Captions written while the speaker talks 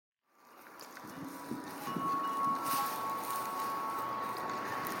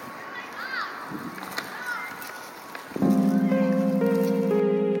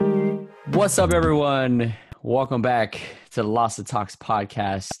What's up, everyone? Welcome back to the Lost to Talks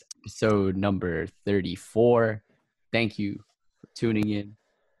podcast, episode number 34. Thank you for tuning in.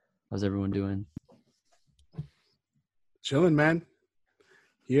 How's everyone doing? Chilling, man.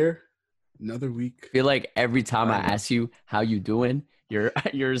 Here, another week. I feel like every time I ask you how you doing, your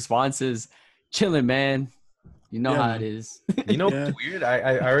response is chilling, man. You know how it is. You know what's weird?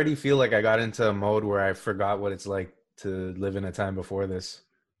 I already feel like I got into a mode where I forgot what it's like to live in a time before this.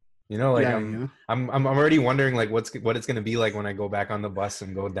 You know, like I'm already wondering like what it's gonna be like when I go back on the bus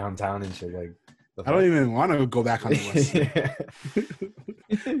and go downtown and shit. Like I don't even want to go back on the bus.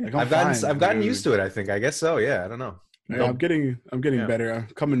 Like, I've gotten used to it. I guess so. Yeah, I don't know. Yeah, I'm getting better. I'm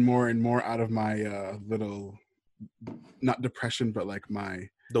coming more and more out of my little, not depression, but like my.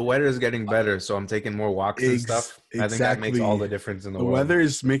 The weather is getting better, so I'm taking more walks and stuff. I think that makes all the difference in the world. The weather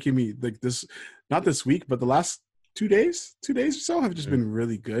is making me like this, not this week, but the last 2 days or so have just been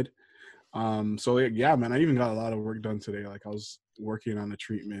really good. So yeah, man, I even got a lot of work done today. Like I was working on the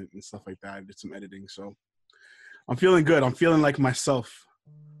treatment and stuff like that. I did some editing, so I'm feeling good. I'm feeling like myself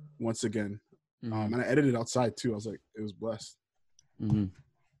once again. And I edited outside too. I was like, it was blessed. Mm-hmm.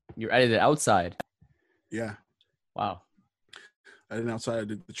 You edited outside? Yeah. Wow. I did outside. I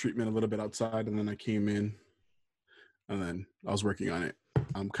did the treatment a little bit outside, and then I came in, and then I was working on it.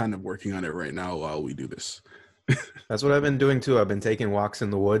 I'm kind of working on it right now while we do this. That's what I've been doing too. I've been taking walks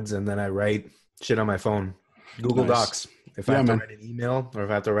in the woods, and then I write shit on my phone, Google Docs. If I have to write an email or if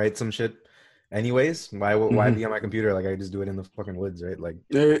I have to write some shit, anyways, why be on my computer? Like I just do it in the fucking woods, right? Like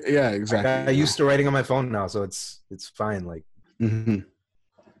yeah, exactly. I used to writing on my phone now, so it's fine. Like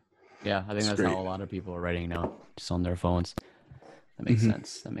yeah, I think that's how a lot of people are writing now, just on their phones. That makes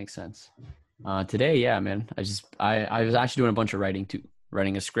sense. That makes sense. Today, yeah, man. I was actually doing a bunch of writing too,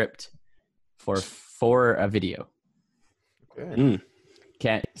 writing a script for a video.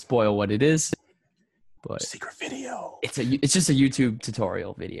 Can't spoil what it is, but secret video. It's just a YouTube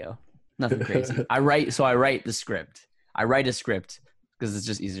tutorial video. Nothing crazy. I write the script. I write a script because it's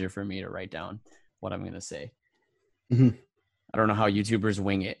just easier for me to write down what I'm gonna say. I don't know how YouTubers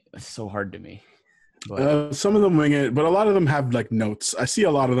wing it. It's so hard to me. But, some of them wing it, but a lot of them have like notes. I see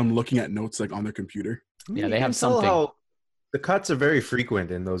a lot of them looking at notes like on their computer. Yeah, they have something. The cuts are very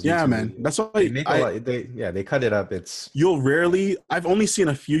frequent in those. Yeah, YouTube man. videos. That's why they make a lot. They cut it up. I've only seen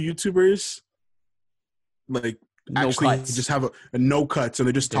a few YouTubers like actually just have a no cuts and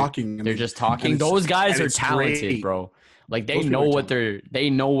they're just talking. They're just talking. Those guys are talented, great. Bro. Like they know what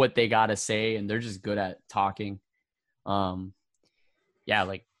they gotta say, and they're just good at talking. Yeah,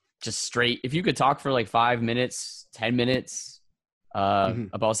 like just straight. If you could talk for like 5 minutes, 10 minutes,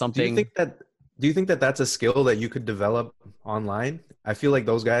 about something. Do you think that that's a skill that you could develop online? I feel like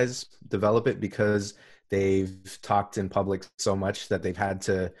those guys develop it because they've talked in public so much that they've had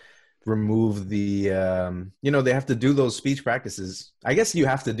to remove the, they have to do those speech practices. I guess you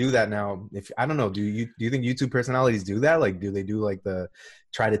have to do that now. I don't know, do you think YouTube personalities do that? Like, do they do like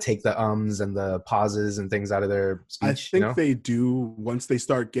try to take the ums and the pauses and things out of their speech? I think they do once they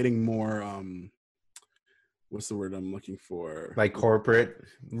start getting more, what's the word I'm looking for? Like corporate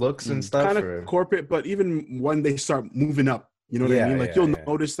looks and stuff? Kind of corporate, but even when they start moving up, you know what I mean? Like you'll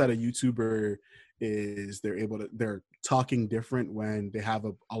notice that a YouTuber they're talking different when they have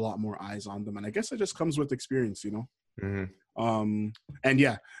a lot more eyes on them. And I guess it just comes with experience, you know? And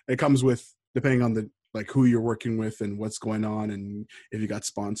yeah, it comes with, depending on who you're working with and what's going on and if you got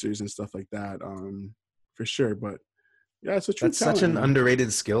sponsors and stuff like that, for sure. But yeah, it's a true talent. That's such an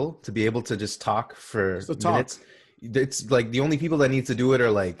underrated skill to be able to just talk for minutes. It's like the only people that need to do it are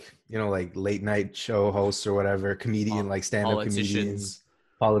like late night show hosts or whatever, comedian, like stand-up comedians,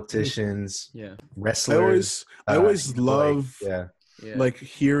 politicians, wrestlers. I always love like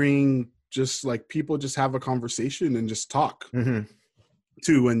hearing just like people just have a conversation and just talk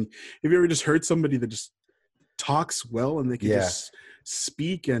too. And have you ever just heard somebody that just talks well and they can just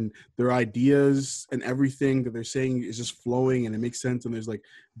speak and their ideas and everything that they're saying is just flowing and it makes sense and there's like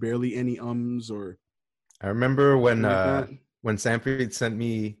barely any ums or. I remember when Sanpreet sent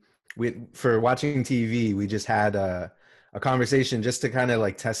me for watching TV, we just had a conversation just to kind of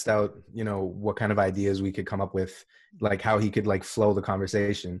like test out, what kind of ideas we could come up with, like how he could like flow the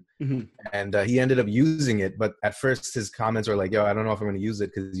conversation. And he ended up using it. But at first his comments were like, yo, I don't know if I'm going to use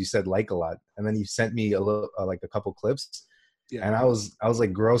it because you said like a lot. And then he sent me a couple clips. Yeah. And I was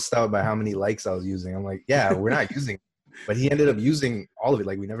like grossed out by how many likes I was using. I'm like, yeah, we're not using it. But he ended up using all of it.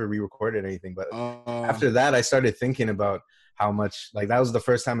 Like we never re-recorded anything. But after that, I started thinking about how much, like that was the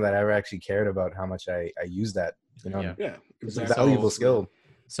first time that I ever actually cared about how much I used that, Yeah, it's a valuable skill.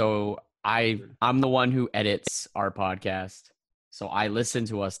 So I'm the one who edits our podcast. So I listen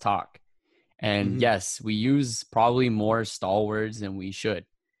to us talk. And yes, we use probably more stall words than we should.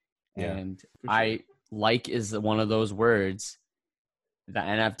 Yeah, and sure. Like is one of those words that,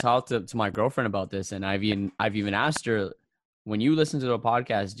 and I've talked to my girlfriend about this, and I've even asked her, when you listen to a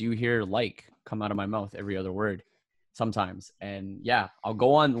podcast, do you hear like come out of my mouth every other word? Sometimes. And yeah, I'll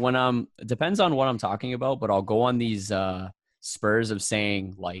go on when it depends on what I'm talking about, but I'll go on these spurs of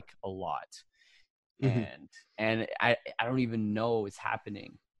saying like a lot. And I don't even know it's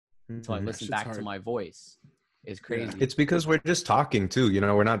happening until I listen back to my voice. It's crazy. It's because we're just talking too, you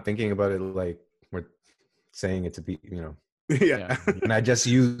know, we're not thinking about it like we're saying it to be, you know. Yeah. And I just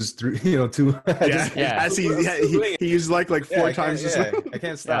used two. As he used like 4 times. I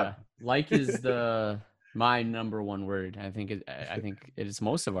can't stop. Yeah. Like is my number one word. I think it is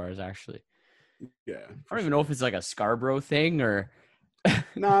most of ours actually. Yeah. I don't even know if it's like a Scarborough thing or.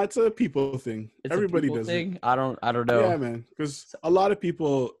 Nah, it's a people thing. Everybody does it. I don't know. Yeah, man. Because a lot of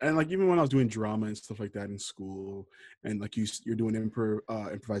people, and like even when I was doing drama and stuff like that in school, and like you're doing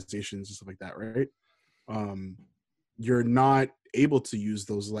improvisations and stuff like that, right? You're not able to use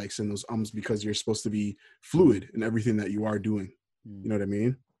those likes and those ums because you're supposed to be fluid in everything that you are doing. You know what I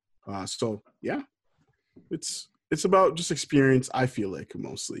mean? So yeah, it's about just experience. I feel like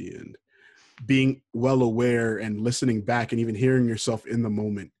mostly, and being well aware and listening back and even hearing yourself in the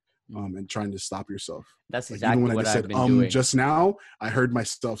moment, and trying to stop yourself. That's exactly like, what I've been doing. Just now, I heard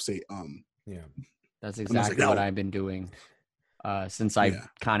myself say Yeah, that's exactly what I've been doing since I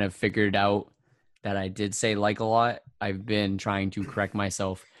kind of figured out that I did say like a lot. I've been trying to correct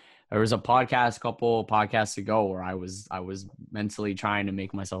myself. There was a couple podcasts ago where I was mentally trying to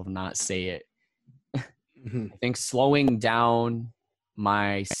make myself not say it. I think slowing down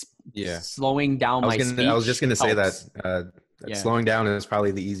my speech. I was just gonna say that slowing down is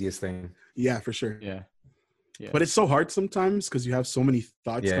probably the easiest thing. Yeah, for sure. Yeah. But it's so hard sometimes because you have so many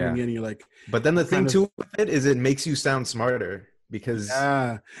thoughts coming in. You're like, but then the thing too with it is it makes you sound smarter because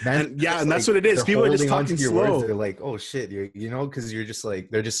and that's what it is. People are just talking slow. Words. They're like, oh shit, you know, because you're just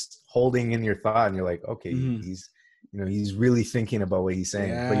like they're just holding in your thought, and you're like, okay, he's really thinking about what he's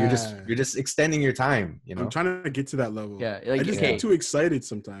saying, but you're just extending your time. You know, I'm trying to get to that level. Yeah, like I just get too excited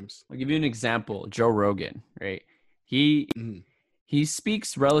sometimes. I'll give you an example. Joe Rogan, right? He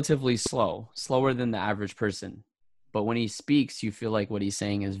speaks relatively slower than the average person, but when he speaks, you feel like what he's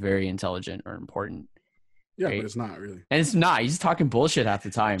saying is very intelligent or important. Yeah, right? But it's not really. And it's not. He's talking bullshit half the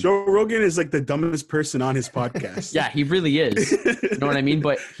time. Joe Rogan is like the dumbest person on his podcast. Yeah, he really is. You know what I mean?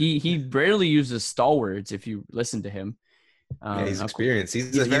 But he rarely uses stall words if you listen to him. He's experienced.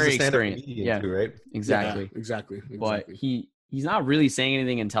 He's very experienced. Yeah, too, right? Exactly. Yeah, exactly. But he's not really saying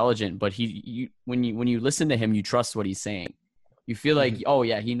anything intelligent. But when you listen to him, you trust what he's saying. You feel like, oh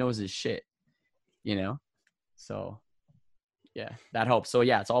yeah, he knows his shit. You know, so yeah, that helps. So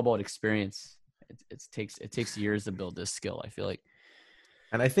yeah, it's all about experience. It takes years to build this skill, I feel like.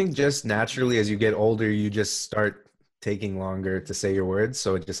 And I think just naturally as you get older, you just start taking longer to say your words,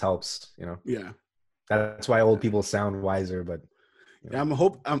 so it just helps, you know. Yeah. That's why old people sound wiser, but you know.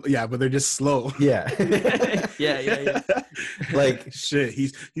 But they're just slow. Yeah. yeah. Like shit,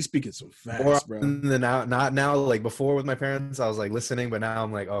 he's speaking so fast, bro. Not now. Like before with my parents, I was like listening, but now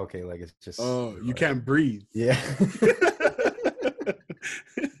I'm like, oh, okay, like it's just. Oh, you can't breathe. Yeah.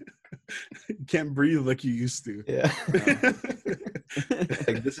 You can't breathe like you used to. Yeah.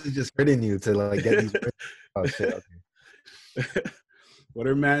 Like this is just hurting you to like get these. Oh shit. Okay. What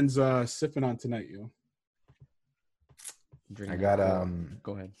are man's sipping on tonight, yo? I got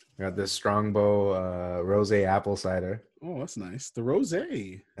Go ahead. I got this Strongbow rosé apple cider. Oh, that's nice. The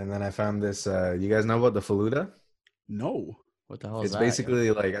rosé. And then I found this. You guys know about the Faluda? No. What the hell is it's that? It's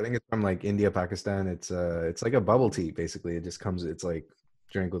basically like I think it's from like India, Pakistan. It's like a bubble tea. Basically, it just comes. It's like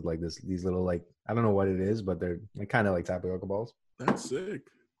drink with like these little like I don't know what it is, but they're kind of like tapioca balls. That's sick.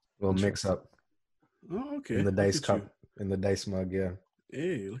 Little mix up. Oh, okay. In the dice cup, in the dice mug, yeah.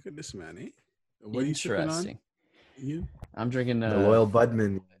 Hey, look at this man, eh? What are you sipping on? You? I'm drinking the Loyal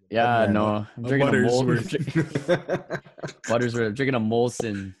Budman. Yeah, no, I'm drinking a Buttersworth. I'm drinking a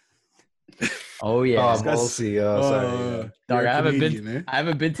Molson. Oh yeah, Molson. Oh, sorry. Dog, I haven't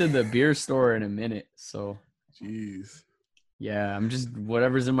been to the beer store in a minute, so. Jeez. Yeah, I'm just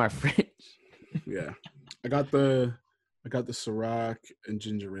whatever's in my fridge. Yeah, I got the Ciroc and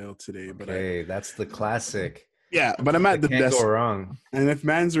ginger ale today, but that's the classic. Yeah, but I'm at the can't go wrong. And if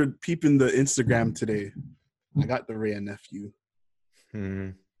mans are peeping the Instagram today, I got the Ray and Nephew.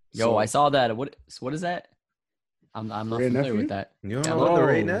 Yo, I saw that. What is that? I'm not familiar with that. You don't know the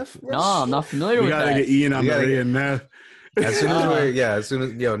Ray Neff? No, I'm not familiar with that. We gotta get Ian on the Ray and Neff. As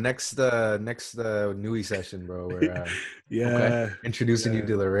soon as next Nui session, bro. We're introducing you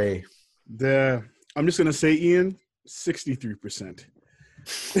to the Ray. I'm just gonna say, Ian, 63%.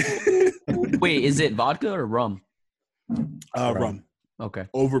 Wait, is it vodka or rum? Rum. Okay.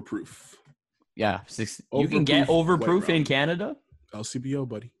 Overproof. Yeah, you can get overproof in Canada. LCBO,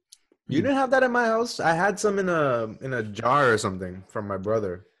 buddy. You didn't have that in my house. I had some in a jar or something from my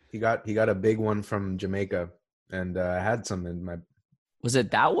brother. He got a big one from Jamaica, and I had some in my. Was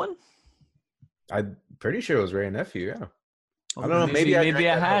it that one? I'm pretty sure it was Ray and Nephew. Yeah. I don't know. Maybe I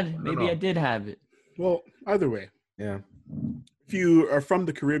did have it. Well, either way. Yeah. If you are from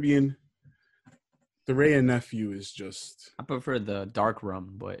the Caribbean, the Ray and Nephew is just. I prefer the dark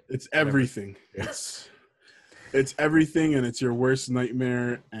rum, but it's everything. It's everything, and it's your worst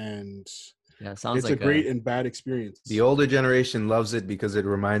nightmare, and yeah, it sounds it's like a great and bad experience. The older generation loves it because it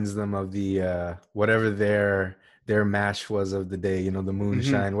reminds them of the whatever their mash was of the day, the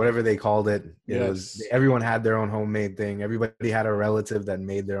moonshine, whatever they called it. It was everyone had their own homemade thing. Everybody had a relative that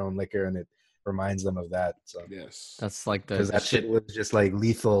made their own liquor, and it reminds them of that. So yes, that's like because that shit was just like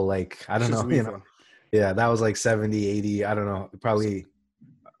lethal. Like I don't know, Yeah, that was like 70, 80. I don't know. Probably,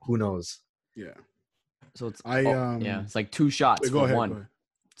 who knows? Yeah. So it's it's like 2 shots for one. Go ahead.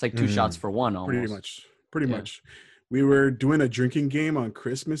 It's like 2 shots for one almost. Pretty much. We were doing a drinking game on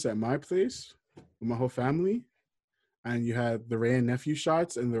Christmas at my place with my whole family, and you had the Ray and Nephew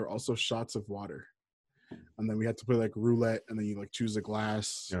shots, and there were also shots of water, and then we had to play like roulette, and then you like choose a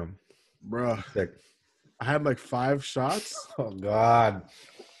glass. Yeah, bruh. Sick. I had like 5 shots. Oh God!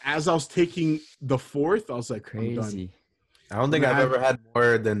 As I was taking the 4th, I was like, crazy. I'm done. I don't think I've ever had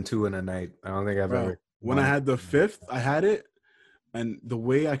more than 2 in a night. I don't think I've ever. When I had the 5th, I had it, and the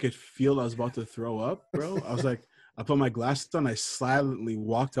way I could feel I was about to throw up, bro. I was like, I put my glasses on. I silently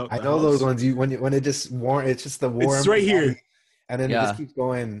walked out. I know house. Those ones. When it just warm, it's just the warm. It's right here, and then it just keeps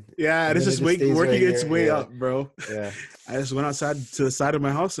going. Yeah, and it's just working its way up, bro. Yeah. I just went outside to the side of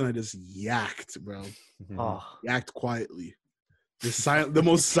my house and I just yacked, bro. Oh, yacked quietly. The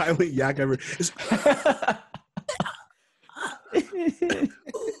most silent yak ever. It's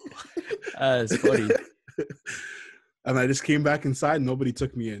funny. And I just came back inside. Nobody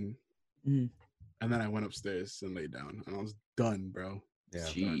took me in. Mm. And then I went upstairs and laid down. And I was done, bro. Yeah.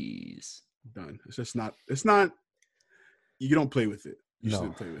 Jeez. Done. It's just not. It's not. You don't play with it. You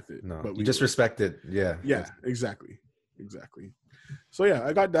shouldn't play with it. No. But you just respect it. Yeah. Yeah. Exactly. So yeah,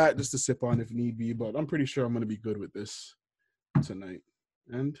 I got that just to sip on if need be. But I'm pretty sure I'm gonna be good with this tonight.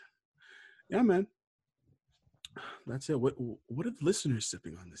 And yeah, man. That's it. What are the listeners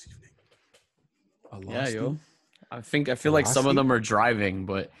sipping on this evening? Yeah, yo. I feel like some of them are driving,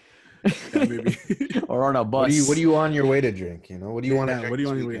 but maybe or on a bus. What do you on your way to drink? What do you want to drink? What do you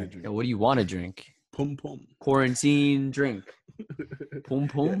on your way to drink? Yeah, what do you want to drink? Pum pum. Quarantine drink. Pum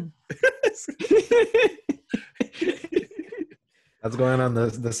pum. That's going on the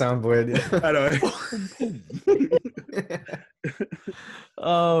soundboard. I know.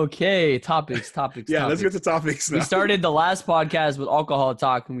 Okay, topics. Yeah, let's get to topics now. We started the last podcast with alcohol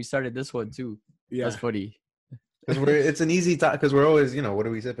talk, and we started this one too. Yeah, that's funny. Because it's an easy talk. Because we're always, what are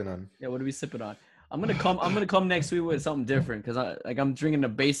we sipping on? Yeah, what are we sipping on? I'm gonna come next week with something different because I'm drinking the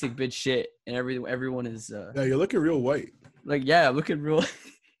basic bitch shit, and everyone is. Yeah, you're looking real white. Like I'm looking real.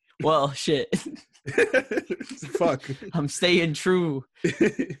 Well, shit. Fuck. I'm staying true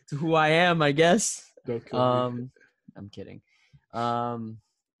to who I am, I guess. Don't kill me. I'm kidding.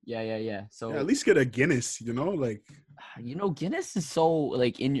 Yeah. So at least get a Guinness, like. Guinness is so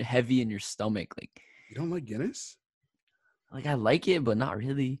like heavy in your stomach. Like you don't like Guinness? Like I like it, but not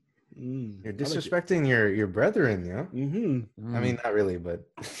really. You're disrespecting your brethren, I mean, not really, but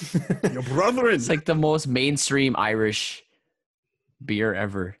your brethren. It's like the most mainstream Irish beer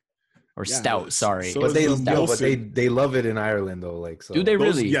ever. Or stout, sorry. But they love it in Ireland though, like so. Do they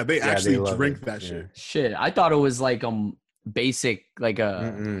really? Yeah, they actually drink that shit. Shit, I thought it was like basic, like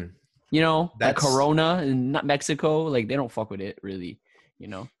a like Corona in Mexico. Like they don't fuck with it really,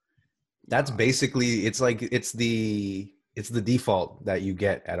 That's basically it's like it's the default that you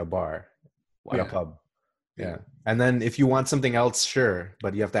get at a bar, at a pub. Yeah. And then if you want something else, sure,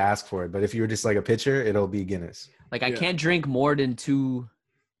 but you have to ask for it. But if you're just like a pitcher, it'll be Guinness. Like I can't drink more than 2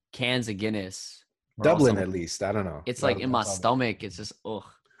 cans of Guinness. Dublin at least. I don't know. It's like in my stomach. It's just ugh.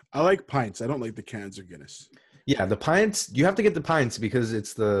 I like pints. I don't like the cans of Guinness. Yeah, the pints. You have to get the pints because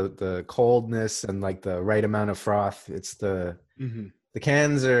it's the coldness and like the right amount of froth. It's the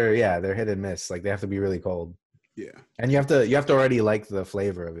cans are they're hit and miss. Like they have to be really cold. Yeah. And you have to already like the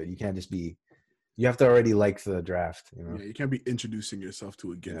flavor of it. You can't just be. You have to already like the draft. Yeah, you can't be introducing yourself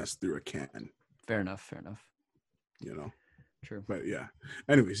to a Guinness through a can. Fair enough. True. But yeah.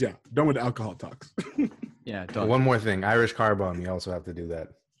 Anyways, done with the alcohol talks. Yeah. Done. One more thing. Irish car bomb. You also have to do that.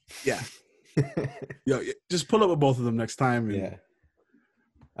 Yeah. Yo, just pull up with both of them next time. And,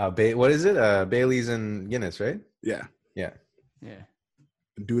 what is it? Bailey's and Guinness, right? Yeah. Yeah.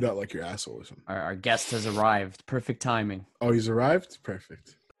 Do it out like your asshole or something. Our guest has arrived. Perfect timing. Oh, he's arrived?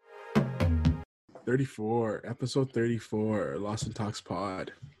 Perfect. 34, episode 34, Lost in Talks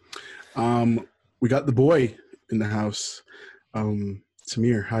Pod. We got the boy in the house.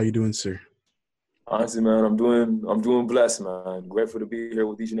 Samir, how you doing, sir? Honestly, man, I'm doing blessed, man. Grateful to be here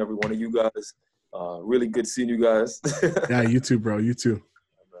with each and every one of you guys. Really good seeing you guys. Yeah, you too, bro. You too.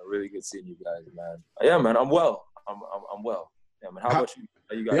 Really good seeing you guys, man. Yeah, man, I'm well. I'm well. Yeah, man. How about you?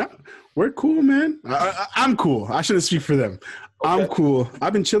 How you guys? Yeah, we're cool, man. I'm cool. I shouldn't speak for them. Okay. I'm cool.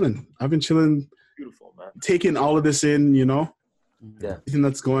 I've been chilling. Beautiful, man. Taking all of this in, Yeah. Everything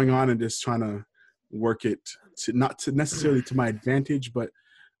that's going on and just trying to work it not necessarily to my advantage, but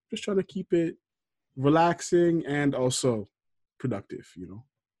just trying to keep it relaxing and also productive,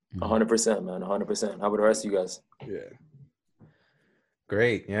 100%, man. 100%. How about the rest of you guys? Yeah.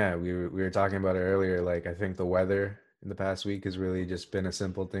 Great. Yeah, we were talking about it earlier. Like, I think the weather in the past week has really just been a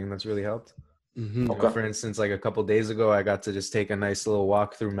simple thing that's really helped. Mm-hmm. Okay. For instance, like a couple days ago, I got to just take a nice little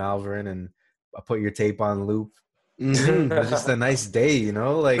walk through Malvern and I put your tape on loop. Mm-hmm. It was just a nice day,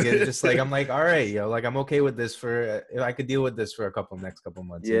 like it's just like I'm like, all right, like I'm okay with this for if I could deal with this for next couple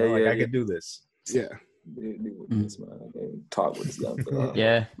months. Yeah, I could do this. Yeah. Talk with this guy.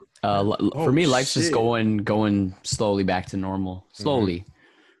 Yeah. For me, life's just going slowly back to normal. Slowly,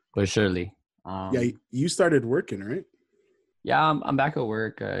 but surely. Yeah, you started working, right? Yeah, I'm back at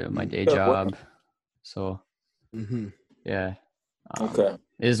work, my day job. So, yeah. Okay.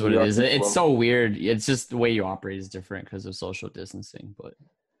 It is what it is. It's so weird. It's just the way you operate is different because of social distancing. But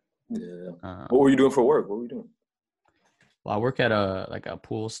yeah. What were you doing for work? What were you doing? Well, I work at a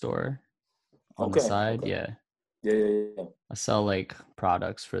pool store on the side. Okay. Yeah. I sell like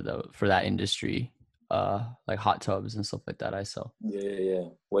products for that industry, like hot tubs and stuff like that. I sell. Yeah.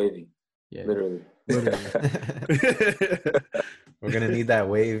 Wavy. Yeah. Literally. We're gonna need that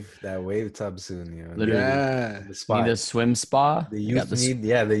wave tub soon, Literally. Yeah. The spa. Need a swim spa. The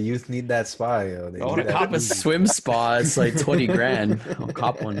youth need that spa, yo. They need to cop a swim spa. It's like $20,000. I'll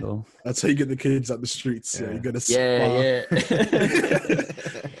cop one though. That's how you get the kids out the streets. Yeah, you got a spa. Yeah.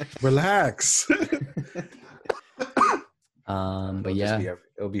 Relax. But yeah,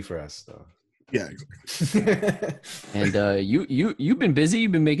 it'll be for us though. Yeah, exactly. And you've been busy.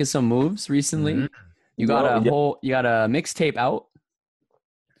 You've been making some moves recently. Mm-hmm. You got a mixtape out.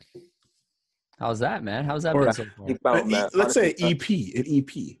 How's that, man? How's that been so far? Let's say an EP.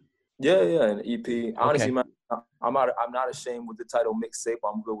 Yeah, an EP. Honestly, man, I'm not ashamed with the title mixtape.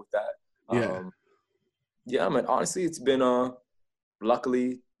 I'm good with that. Yeah, man. Honestly, it's been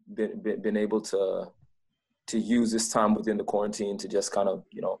luckily been able to use this time within the quarantine to just kind of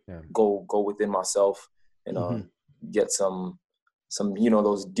go within myself and get some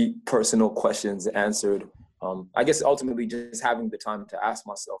those deep personal questions answered. I guess ultimately just having the time to ask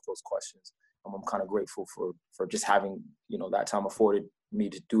myself those questions. I'm kind of grateful for just having that time afforded me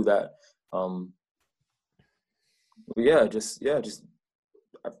to do that.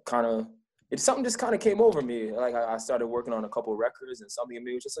 Something just kind of came over me. Like I started working on a couple of records, and something in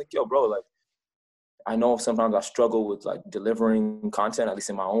me was just like, yo, bro, like I know sometimes I struggle with like delivering content, at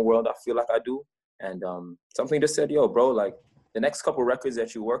least in my own world. I feel like I do, and something just said, yo, bro, like the next couple of records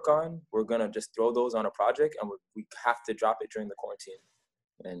that you work on, we're gonna just throw those on a project, and we have to drop it during the quarantine.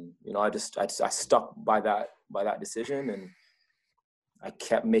 And I stuck by that decision, and I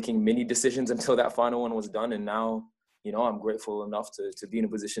kept making many decisions until that final one was done. And now, I'm grateful enough to be in a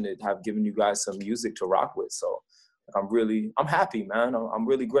position to have given you guys some music to rock with. So I'm happy, man. I'm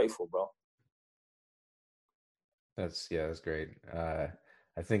really grateful, bro. That's great. I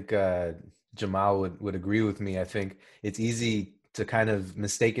think Jamal would agree with me. I think it's easy to kind of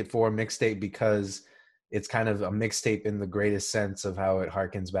mistake it for a mixtape because it's kind of a mixtape in the greatest sense of how it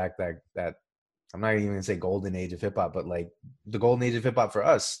harkens back that I'm not even gonna say golden age of hip hop, but like the golden age of hip hop for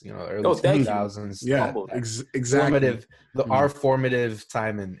us, early 2000s. Yeah, exactly. Our formative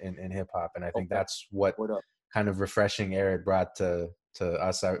time in hip hop, and I think that's what kind of refreshing air it brought to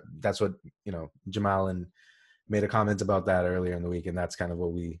us. That's what Jamal and made a comment about that earlier in the week, and that's kind of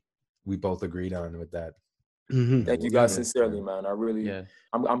what we both agreed on with that. Mm-hmm. Thank you guys sincerely, man. I really,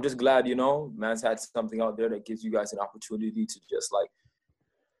 I'm just glad, man's had something out there that gives you guys an opportunity to just like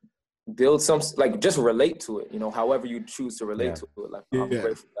build some, like just relate to it, however you choose to relate to it. Like I'm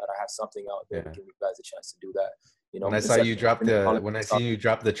grateful that I have something out there to give you guys a chance to do that. You know, when I saw you drop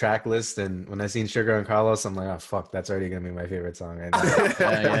the track list, and when I seen Sugar and Carlos, I'm like, oh fuck, that's already gonna be my favorite song right now.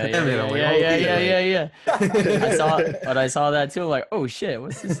 Yeah. I saw that too. Like, oh shit,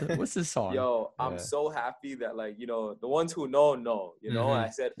 what's this song? Yo, I'm so happy that, like, you know, the ones who know, you know. I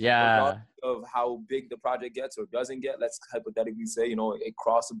said, yeah, regardless of how big the project gets or doesn't get, let's hypothetically say, you know, it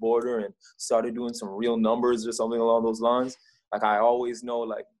crossed the border and started doing some real numbers or something along those lines. Like, I always know,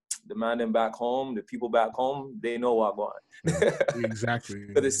 like, the man them back home, the people back home, they know what I'm on. Exactly.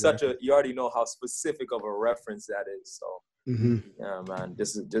 But it's such a, you already know how specific of a reference that is. So, yeah, man,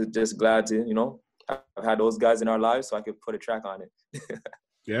 just glad to, you know, I've had those guys in our lives so I could put a track on it.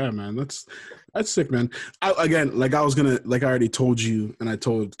 Yeah, man, that's sick, man. I already told you, and I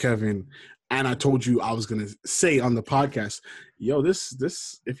told Kevin, and I told you I was gonna say on the podcast, yo, this,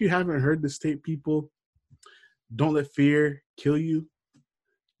 if you haven't heard this tape, people, Don't Let Fear Kill You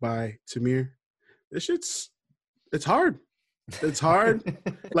by Tamir. This shit's, it's hard. It's hard.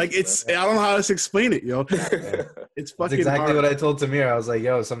 Like, it's, I don't know how to explain it, yo. It's fucking That's exactly hard. what I told Tamir. I was like,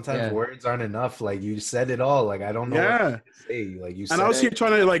 yo, sometimes words aren't enough. Like, you said it all. Like, I don't know what to say. Like, you said and I was here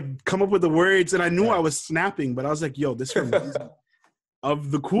trying to, like, come up with the words, and I knew I was snapping, but I was like, yo, this reminds me of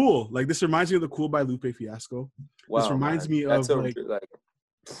The Cool. Like, this reminds me of The Cool by Lupe Fiasco. Wow, this reminds me of, like,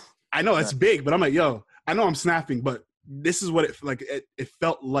 I know it's big, but I'm like, yo, I know I'm snapping, but this is what it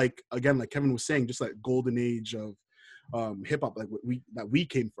felt like, again, like Kevin was saying, just like golden age of hip hop, like we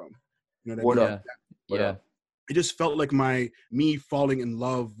came from. You know what I mean? Yeah. It just felt like me falling in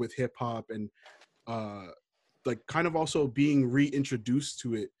love with hip hop, and like kind of also being reintroduced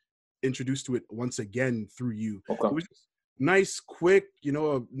to it once again through you. Okay. It was just nice, quick, you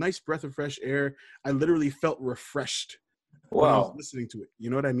know, a nice breath of fresh air. I literally felt refreshed. When I was listening to it, you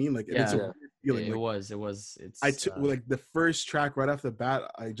know what I mean? Like, it's a weird feeling. It was. It's. I took like the first track right off the bat.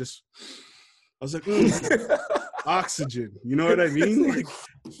 I was like, oxygen. You know what I mean? Like,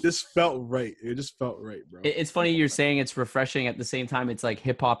 just felt right. It just felt right, bro. It's funny you're saying it's refreshing. At the same time, it's like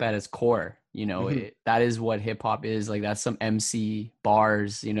hip hop at its core. You know, that is what hip hop is. Like, that's some MC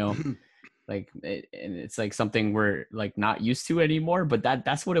bars. You know, like, and it's like something we're like not used to anymore. But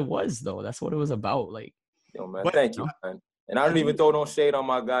that's what it was, though. That's what it was about. Like, yo, man, thank you, man. And I don't even throw no shade on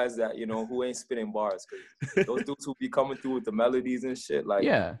my guys that, you know, who ain't spitting bars. Because those dudes who be coming through with the melodies and shit, like,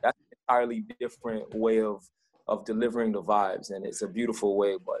 that's an entirely different way of delivering the vibes. And it's a beautiful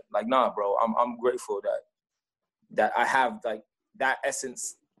way. But, like, nah, bro, I'm grateful that I have, like, that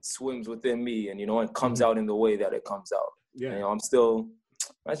essence swims within me and, you know, and comes out in the way that it comes out. Yeah. And, you know,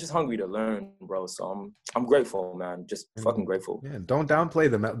 I'm just hungry to learn, bro. So I'm grateful, man. Just fucking grateful. Yeah, don't downplay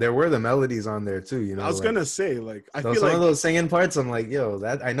there were the melodies on there too, you know. I was gonna say, like, I feel some like of those singing parts, I'm like, yo,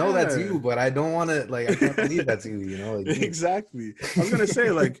 that I know that's you, but I don't want to, like, I can't believe that's you, you know. Like, exactly. I was gonna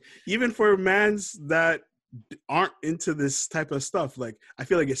say, like, even for mans that aren't into this type of stuff, like, I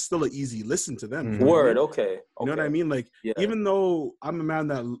feel like it's still an easy listen to them. Word, okay. You know what I mean? Like, even though I'm a man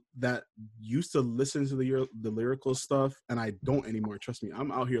that used to listen to the lyrical stuff, and I don't anymore. Trust me,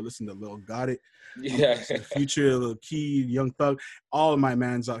 I'm out here listening to Lil Gotit, Future, Lil Key, Young Thug, all of my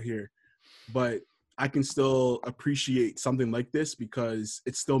mans out here. But I can still appreciate something like this because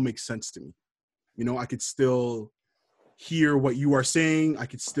it still makes sense to me. You know, I could still hear what you are saying. I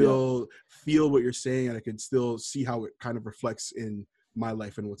could still feel what you're saying, and I could still see how it kind of reflects in my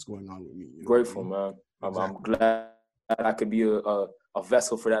life and what's going on with me. You know? Grateful, man. Exactly. I'm glad I could be a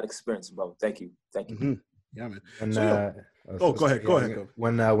vessel for that experience, bro. Thank you. Mm-hmm. Yeah, man. And, go ahead. Go.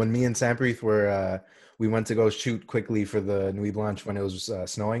 When me and Sampreet were, we went to go shoot quickly for the Nuit Blanche when it was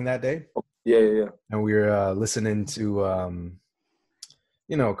snowing that day. Yeah. And we were listening to,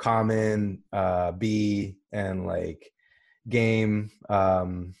 you know, Common, B, and like Game,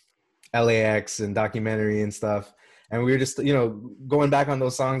 LAX, and Documentary and stuff. And we were just, you know, going back on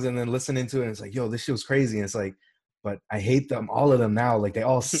those songs and then listening to it. And it's like, yo, this shit was crazy. And it's like, but I hate them, all of them now. Like, they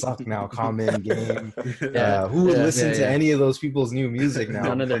all suck now. Common, Game. Who would listen to any of those people's new music now?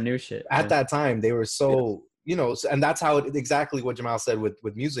 None of their new shit. At that time, they were so, you know, and that's how exactly what Jamal said with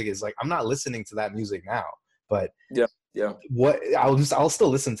music is like, I'm not listening to that music now, but what I'll still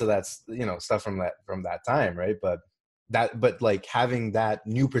listen to that, you know, stuff from that time, right? But like having that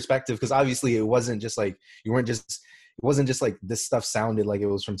new perspective, because obviously it wasn't just like it wasn't just like this stuff sounded like it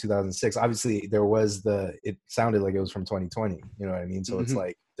was from 2006. Obviously it sounded like it was from 2020. You know what I mean? So it's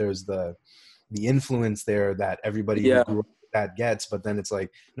like there's the influence there that everybody who grew up with that gets, but then it's like,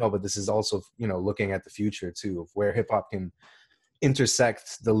 no, but this is also, you know, looking at the future too, of where hip hop can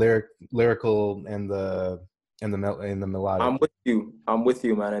intersect the lyrical and the melodic. I'm with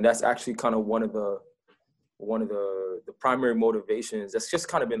you, man, and that's actually kind of one of one of the primary motivations that's just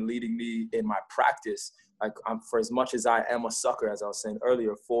kind of been leading me in my practice. Like, for as much as I am a sucker, as I was saying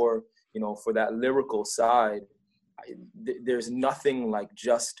earlier, for, you know, for that lyrical side, there's nothing like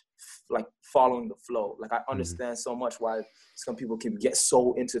just like following the flow. Like, I understand so much why some people can get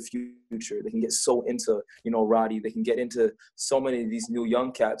so into Future. They can get so into, you know, Roddy. They can get into so many of these new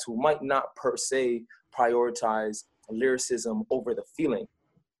young cats who might not per se prioritize lyricism over the feeling.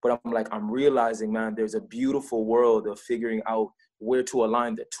 But I'm realizing, man, there's a beautiful world of figuring out where to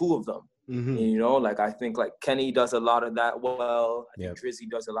align the two of them. And, you know, like, I think like Kenny does a lot of that well. I think Drizzy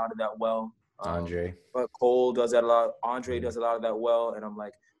does a lot of that well. Andre. But Cole does that a lot. Andre does a lot of that well. And I'm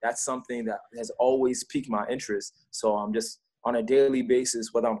like, that's something that has always piqued my interest. So I'm just on a daily basis,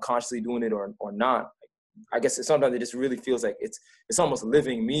 whether I'm consciously doing it or not, I guess sometimes it just really feels like it's almost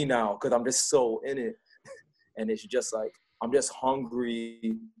living me now, because I'm just so in it. And it's just like, I'm just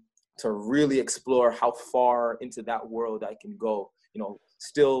hungry to really explore how far into that world I can go, you know,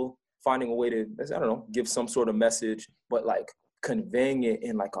 still finding a way to, I don't know, give some sort of message, but like conveying it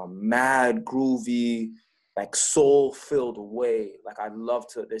in like a mad, groovy, like soul-filled way. Like, I love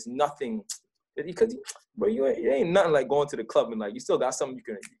to, there's nothing, because, bro, it ain't nothing like going to the club and like, you still got something you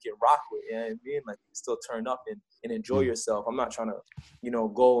can rock with, you know what I mean? Like, you still turn up and enjoy yourself. I'm not trying to, you know,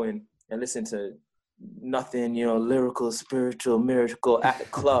 go and listen to nothing, you know, lyrical, spiritual, miracle at the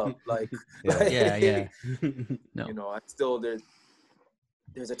club. Like, yeah. No. You know, I still,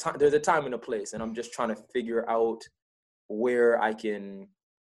 there's a time and a place, and I'm just trying to figure out where I can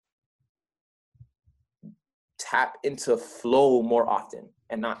tap into flow more often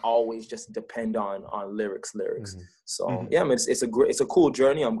and not always just depend on lyrics. So yeah, I mean, it's a cool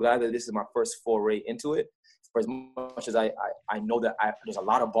journey. I'm glad that this is my first foray into it. For as much as I know that there's a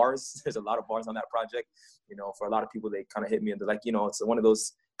lot of bars. There's a lot of bars on that project. You know, for a lot of people, they kind of hit me and they're like, you know, it's one of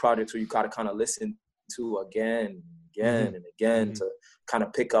those projects where you gotta kind of listen to again and again to kind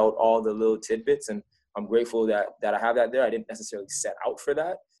of pick out all the little tidbits. And I'm grateful that I have that there. I didn't necessarily set out for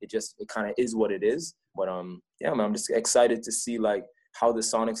that. It kind of is what it is. But yeah, man, I'm just excited to see like how the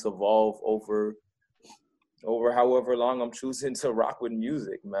Sonics evolve over however long I'm choosing to rock with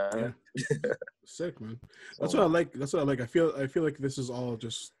music, man. Yeah. Sick, man. That's what I like. I feel like this is all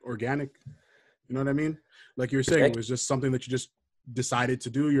just organic. You know what I mean? Like you're saying, it was just something that you just decided to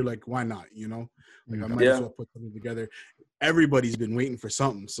do. You're like, why not? You know, like I might as well put something together. Everybody's been waiting for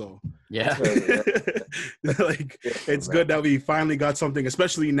something, so yeah. Like it's good that we finally got something,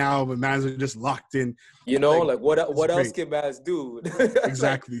 especially now when Mans are just locked in. You know, like what else can Mans do?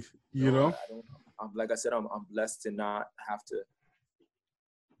 Exactly. Like, you know. Like I said, I'm blessed to not have to.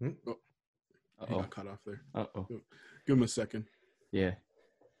 He got cut off there. Give him a second. Yeah.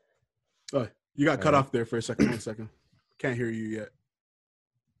 Oh, you got cut off there for a second. 1 second. Can't hear you yet.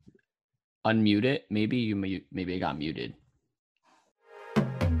 Unmute it. Maybe it got muted.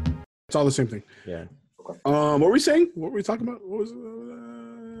 It's all the same thing. Yeah. Okay. What were we saying? What were we talking about? What was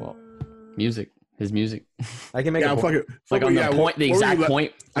well, music. His music. I can make a point. Like on the point, the exact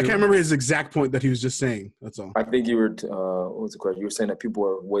point. I can't remember his exact point that he was just saying. That's all. I think you were. What was the question? You were saying that people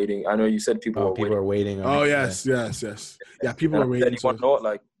were waiting. I know you said people are waiting. Oh yes. Yeah, people are waiting. You want to know it?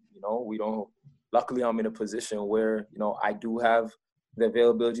 Like, you know, we don't. Luckily, I'm in a position where, you know, I do have the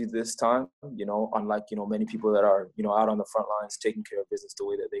availability this time. You know, unlike, you know, many people that are, you know, out on the front lines taking care of business the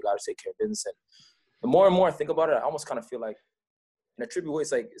way that they got to take care of business. And the more and more I think about it, I almost kind of feel like, in a trivial way,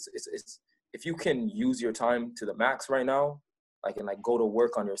 it's like it's if you can use your time to the max right now, like, and like go to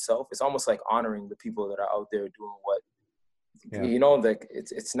work on yourself, it's almost like honoring the people that are out there doing what, you know, like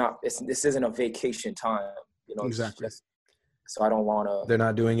this isn't a vacation time, you know. Exactly. So I don't want to. They're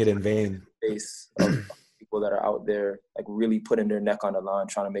not doing it in vain. Face of people that are out there, like really putting their neck on the line,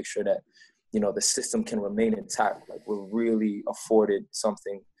 trying to make sure that, you know, the system can remain intact. Like, we're really afforded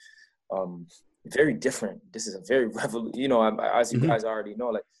something very different. This is a very you know, as you guys already know,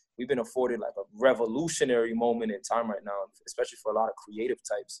 like, we've been afforded like a revolutionary moment in time right now, especially for a lot of creative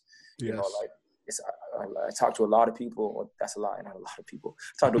types. Yes. You know, like I talk to a lot of people. Well, that's a lot, not a lot of people.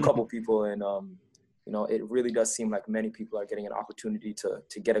 I talk to a couple people, and you know, it really does seem like many people are getting an opportunity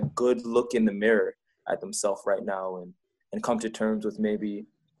to get a good look in the mirror at themselves right now, and come to terms with maybe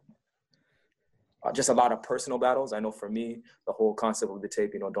just a lot of personal battles. I know for me, the whole concept of the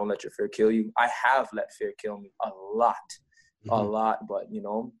tape, you know, don't let your fear kill you. I have let fear kill me a lot. But, you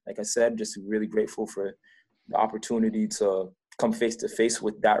know, like I said, just really grateful for the opportunity to come face to face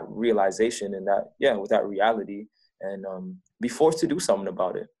with that realization and that, with that reality, and be forced to do something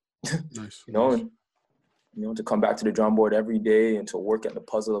about it. Nice. You know, and, you know, to come back to the drum board every day and to work at the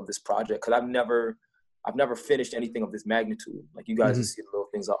puzzle of this project. Cause I've never finished anything of this magnitude. Like, you guys see the little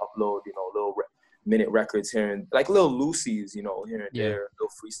things I upload, you know, little minute records here and like little loosies, you know, here and there, little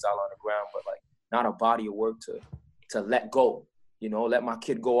freestyle on the ground, but like not a body of work to let go, you know, let my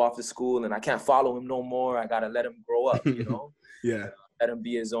kid go off to school and I can't follow him no more. I got to let him grow up, you know, let him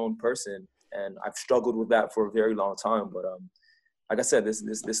be his own person. And I've struggled with that for a very long time. But like I said,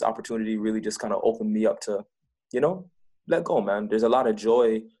 this opportunity really just kind of opened me up to, you know, let go, man. There's a lot of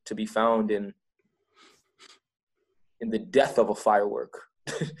joy to be found in the death of a firework.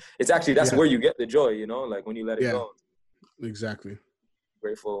 It's actually, that's where you get the joy, you know, like when you let it go. Exactly.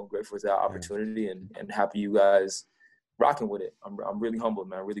 Grateful for that opportunity and happy you guys rocking with it. I'm really humbled,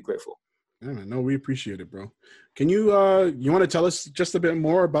 man. Really grateful. Yeah, no, we appreciate it, bro. Can you you want to tell us just a bit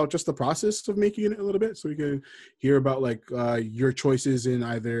more about just the process of making it a little bit so we can hear about like your choices in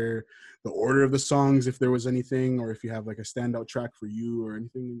either the order of the songs, if there was anything, or if you have like a standout track for you or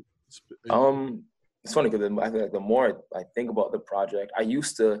anything? It's funny because I feel like the more I think about the project, I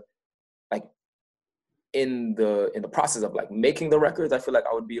used to like in the process of like making the records, I feel like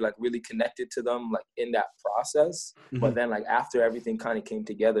I would be like really connected to them like in that process. But then like after everything kind of came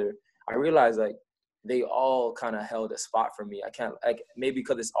together, I realized like they all kind of held a spot for me. I can't like maybe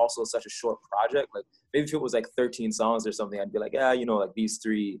because it's also such a short project. Like maybe if it was like 13 songs or something, I'd be like, yeah, you know, like these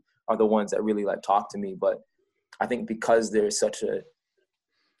 3 are the ones that really like talk to me. But I think because there's such a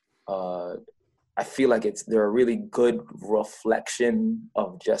I feel like they're a really good reflection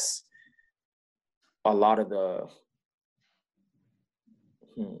of just a lot of the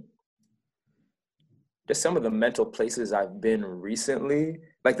just some of the mental places I've been recently.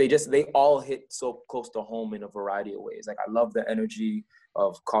 Like they all hit so close to home in a variety of ways. Like I love the energy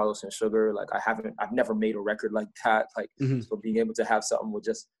of Carlos and Sugar. Like I've never made a record like that. Like so being able to have something with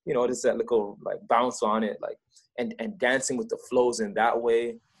just, you know, just that little like bounce on it, like and dancing with the flows in that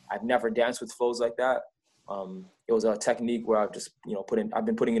way. I've never danced with flows like that. It was a technique where I've just, you know, I've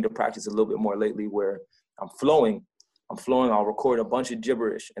been putting into practice a little bit more lately where I'm flowing, I'll record a bunch of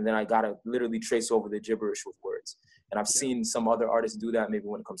gibberish and then I gotta literally trace over the gibberish with words. And I've seen some other artists do that maybe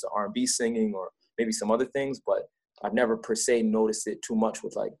when it comes to R&B singing or maybe some other things, but I've never per se noticed it too much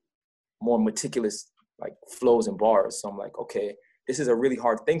with like more meticulous like flows and bars. So I'm like, okay, this is a really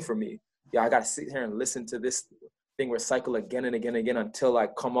hard thing for me. Yeah, I gotta sit here and listen to this thing recycle again and again and again until I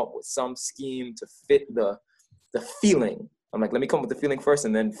come up with some scheme to fit the feeling. I'm like, let me come up with the feeling first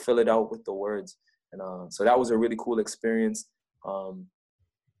and then fill it out with the words. And so that was a really cool experience.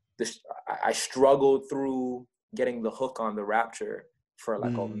 I struggled through getting the hook on the Rapture for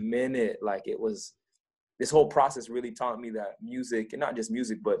like a minute. Like this whole process really taught me that music, and not just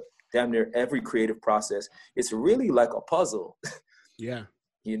music, but damn near every creative process, it's really like a puzzle. Yeah.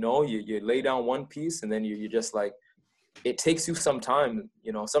 You know, you lay down one piece and then you're just like, it takes you some time.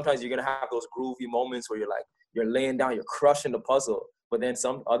 You know, sometimes you're going to have those groovy moments where you're laying down, you're crushing the puzzle. But then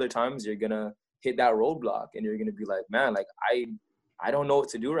some other times you're going to hit that roadblock and you're going to be like, man, like I don't know what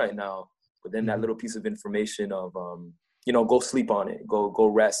to do right now. But then that little piece of information of, you know, go sleep on it, go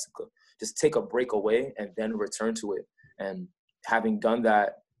rest, just take a break away and then return to it. And having done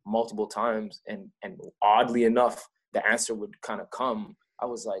that multiple times and oddly enough, the answer would kind of come. I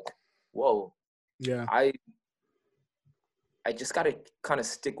was like, whoa, yeah, I just got to kind of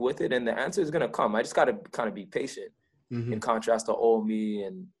stick with it and the answer is going to come. I just got to kind of be patient in contrast to old me.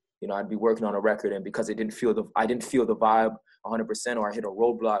 And, you know, I'd be working on a record and because I didn't feel the vibe 100% or I hit a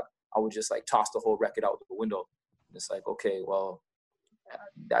roadblock, I would just like toss the whole record out the window. And it's like, okay, well,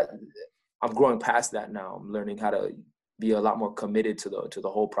 I'm growing past that now. I'm learning how to be a lot more committed to the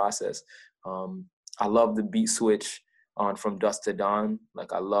whole process. I love the beat switch on From Dusk to Dawn.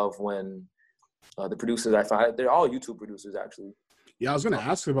 Like I love when the producers I find, they're all YouTube producers actually. Yeah, I was gonna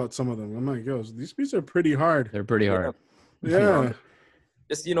ask about some of them. I'm like, yo, these beats are pretty hard. They're pretty hard. Yeah.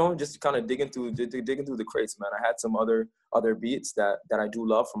 Just, you know, just kind of digging through the crates, man. I had some other beats that I do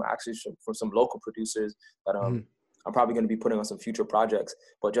love from some local producers that I'm probably going to be putting on some future projects.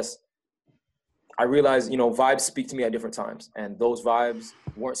 But just, I realized, you know, vibes speak to me at different times. And those vibes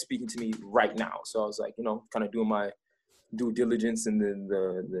weren't speaking to me right now. So I was like, you know, kind of doing my due diligence in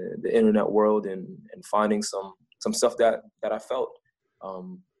the internet world and finding some stuff that I felt.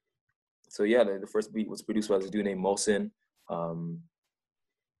 So yeah, the first beat was produced by this dude named Mosin.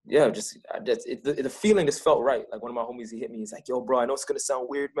 Yeah, the feeling just felt right. Like one of my homies, he hit me. He's like, "Yo, bro, I know it's gonna sound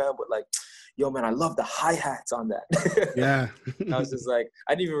weird, man, but like, yo, man, I love the hi-hats on that." Yeah. I was just like,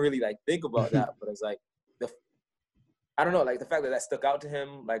 I didn't even really like think about that, but it's like, I don't know, like the fact that stuck out to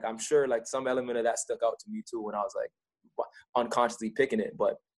him. Like I'm sure, like some element of that stuck out to me too when I was like unconsciously picking it.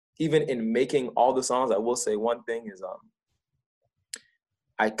 But even in making all the songs, I will say one thing is,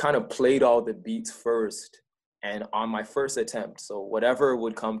 I kind of played all the beats first And on my first attempt, so whatever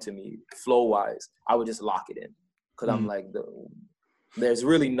would come to me flow wise, I would just lock it in. Cause I'm like, there's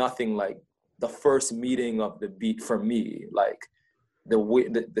really nothing like the first meeting of the beat for me. Like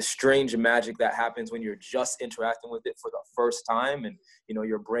the strange magic that happens when you're just interacting with it for the first time. And, you know,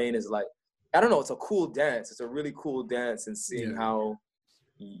 your brain is like, I don't know, it's a cool dance. It's a really cool dance, and seeing how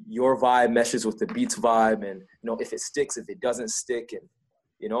your vibe meshes with the beat's vibe, and, you know, if it sticks, if it doesn't stick. And,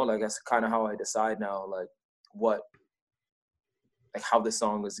 you know, like that's kind of how I decide now, like how the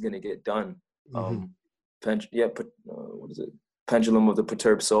song is going to get done. What is it? Pendulum of the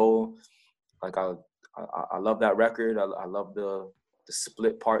Perturbed Soul. Like I love that record. I love the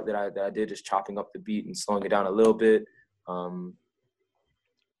split part that I did, just chopping up the beat and slowing it down a little bit. I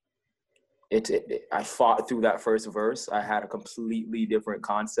fought through that first verse. I had a completely different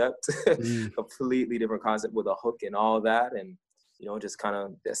concept, completely different concept with a hook and all that. And, you know, just kind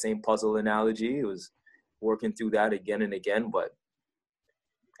of that same puzzle analogy. It was working through that again and again, but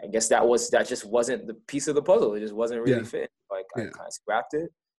I guess that just wasn't the piece of the puzzle. It just wasn't really fit. Like I kind of scrapped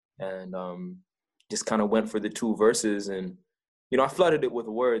it and just kind of went for the 2 verses, and, you know, I flooded it with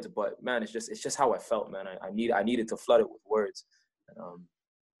words, but man, it's just how I felt, man. I needed to flood it with words.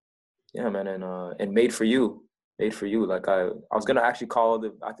 And, man, and Made For You. Like I was gonna actually call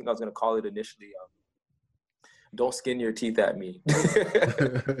it initially, Don't Skin Your Teeth at Me. That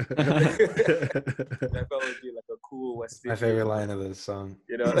felt like a cool West Indian. My favorite line of this song.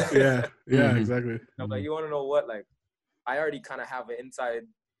 You know? Yeah, exactly. I'm like, you want to know what? Like, I already kind of have an inside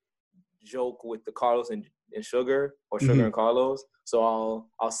joke with the Carlos and Sugar, or Sugar and Carlos. So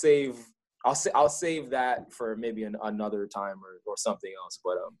I'll save that for maybe another time or something else.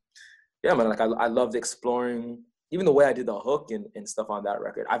 But yeah, man, like I loved exploring even the way I did the hook and stuff on that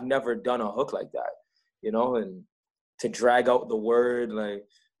record. I've never done a hook like that, you know, and to drag out the word, like,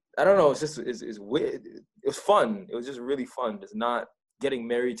 I don't know, it's weird. It was fun. It was just really fun. It's not getting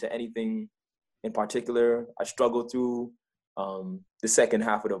married to anything in particular. I struggled through the second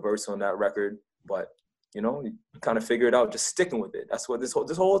half of the verse on that record, but, you know, you kind of figure it out, just sticking with it. That's what this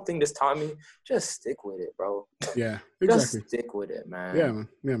whole thing just taught me. Just stick with it, bro. Yeah, exactly. Just stick with it, man. Yeah,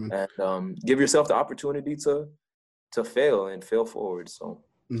 man. And give yourself the opportunity to fail and fail forward. So,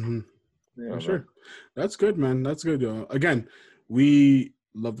 for sure. That's good, man. That's good. Again, we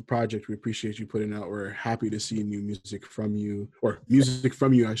love the project. We appreciate you putting out. We're happy to see new music from you,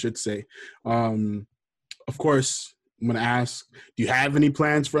 I should say. Of course, I'm going to ask, do you have any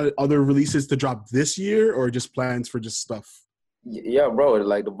plans for other releases to drop this year, or just plans for just stuff? Yeah, bro.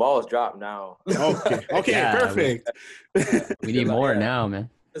 Like the ball's dropped now. Okay, yeah, perfect. We need more now, man.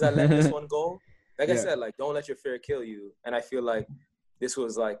 Because I let this one go. Like I said, like, don't let your fear kill you. And I feel like this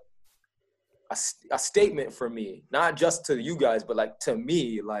was like a statement for me, not just to you guys, but like to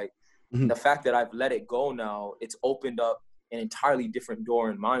me, like the fact that I've let it go now, it's opened up an entirely different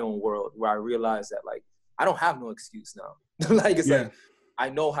door in my own world, where I realize that, like, I don't have no excuse now. Like, it's like, I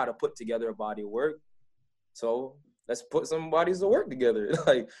know how to put together a body of work. So let's put some bodies of work together.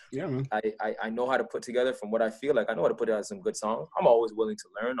 Like, man. I know how to put together, from what I feel like, I know how to put together some good songs. I'm always willing to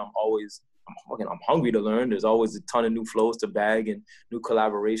learn. I'm hungry to learn. There's always a ton of new flows to bag and new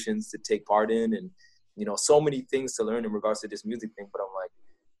collaborations to take part in, and, you know, so many things to learn in regards to this music thing. But I'm like,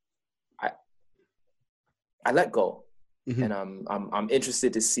 I let go, and I'm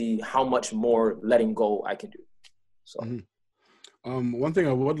interested to see how much more letting go I can do. So. One thing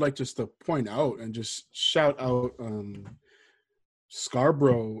I would like just to point out and just shout out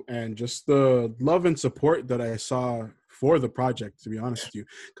Scarborough, and just the love and support that I saw for the project, to be honest with you.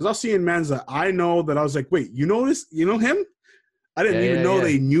 Because I was seeing mans that I know that I was like, wait, you know this? You know him? I didn't even know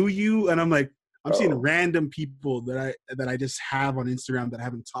they knew you. And I'm like, I'm seeing random people that I just have on Instagram that I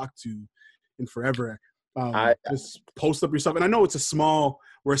haven't talked to in forever. Just post up yourself. And I know we're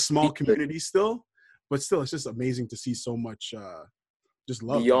a small community still, but still, it's just amazing to see so much just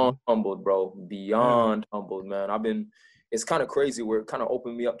love. Beyond humbled, bro. Beyond humbled, man. It's kind of crazy where it kind of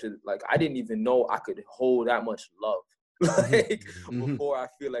opened me up to, like, I didn't even know I could hold that much love. Like, before, I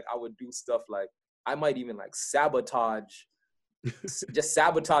feel like I would do stuff like, I might even like sabotage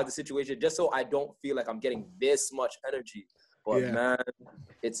the situation just so I don't feel like I'm getting this much energy. But man,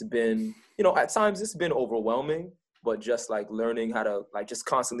 it's been, you know, at times it's been overwhelming, but just like learning how to like just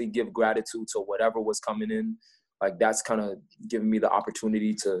constantly give gratitude to whatever was coming in. Like, that's kind of giving me the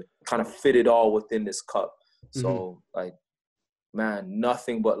opportunity to kind of fit it all within this cup. So like, man,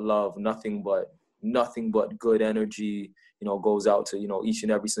 nothing but love, nothing but good energy, you know, goes out to, you know, each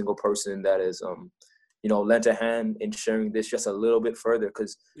and every single person that is, lent a hand in sharing this just a little bit further,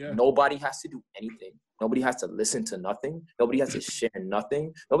 because nobody has to do anything. Nobody has to listen to nothing. Nobody has to share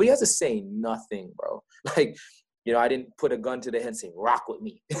nothing. Nobody has to say nothing, bro. Like, I didn't put a gun to their head and say, rock with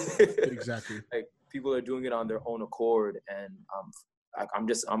me. Exactly. Like, people are doing it on their own accord. And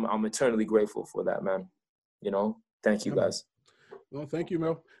I'm eternally grateful for that, man. Thank you guys. Well, thank you,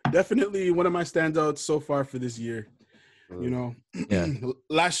 Mel. Definitely one of my standouts so far for this year.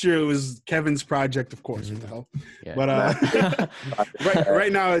 Last year it was Kevin's project, of course. What the hell? Yeah. But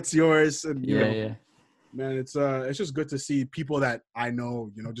right now it's yours. And, man, it's just good to see people that I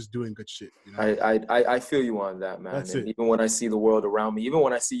know, just doing good shit. I feel you on that, man. That's and it. Even when I see the world around me, even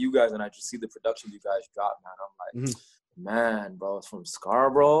when I see you guys and I just see the production you guys drop, man, I'm like, man, bro, it's from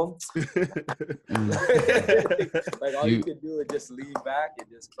Scarborough. Like, all you can do is just lean back and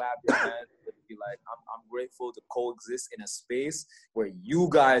just clap your hands and be like, I'm grateful to coexist in a space where you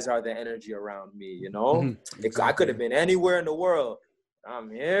guys are the energy around me, Exactly. I could have been anywhere in the world. I'm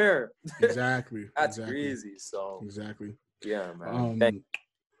here. Exactly. That's crazy. So exactly. Yeah, man.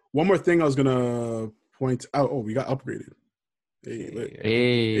 One more thing I was gonna point out. Oh, we got upgraded.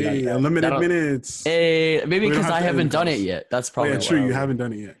 Hey, unlimited minutes. Hey, maybe because I haven't done it yet. That's probably true. You haven't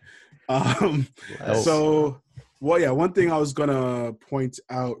done it yet. So, one thing I was gonna point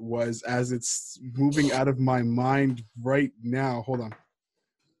out was, as it's moving out of my mind right now. Hold on.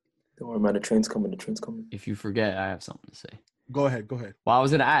 Don't worry, man. The train's coming. If you forget, I have something to say. Go ahead. Well, I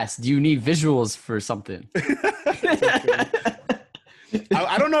was gonna ask, do you need visuals for something?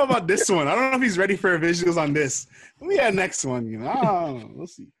 I don't know about this one. I don't know if he's ready for visuals on this. Let me get next one. We'll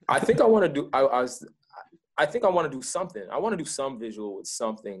see. I think I want to do. I think I want to do something. I want to do some visual with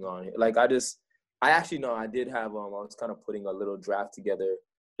something on it. Like, I actually know I did have. I was kind of putting a little draft together,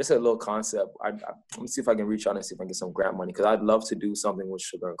 just a little concept. Let me see if I can reach out and see if I can get some grant money, because I'd love to do something with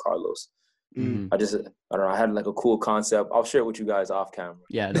Sugar and Carlos. I don't know. I had like a cool concept. I'll share it with you guys off camera.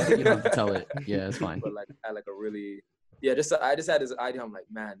 Yeah, you don't have to tell it. Yeah, it's fine. But I had like a really. Yeah, I just had this idea. I'm like,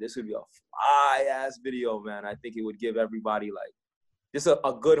 man, this would be a fly-ass video, man. I think it would give everybody like just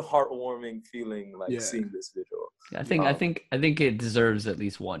a good heartwarming feeling, seeing this video. Yeah, I think it deserves at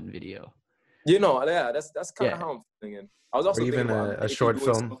least one video. That's kind of how I'm thinking. I was also even a short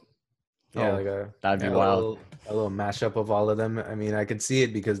film. That'd be wild. A little mashup of all of them. I mean, I could see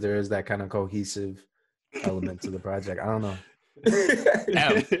it because there is that kind of cohesive element to the project. I don't know.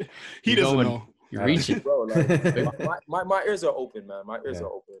 He doesn't know. You're reaching, bro. Like, my ears are open, man. My ears are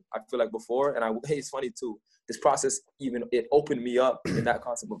open. I feel like before, and it's funny too. This process, it opened me up in that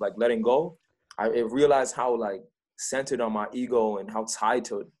concept of like letting go. I realized how like centered on my ego and how tied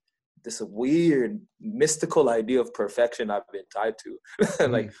to this weird mystical idea of perfection I've been tied to.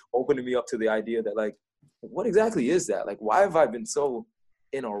 Like, opening me up to the idea that like, what exactly is that? Like, why have I been so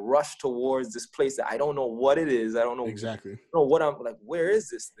in a rush towards this place that I don't know what it is? I don't know exactly. I don't know what I'm like. Where is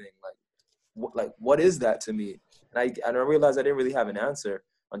this thing? What is that to me? And I realized I didn't really have an answer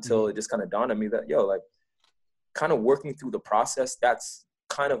until it just kind of dawned on me that, kind of working through the process, that's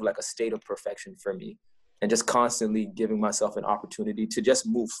kind of like a state of perfection for me. And just constantly giving myself an opportunity to just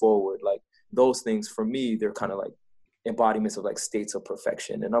move forward. Like, those things for me, they're kind of like embodiments of like states of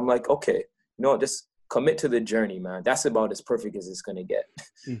perfection. And I'm like, okay, just commit to the journey, man. That's about as perfect as it's going to get.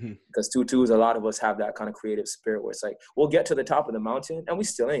 Because Tutus, a lot of us have that kind of creative spirit where it's like, we'll get to the top of the mountain and we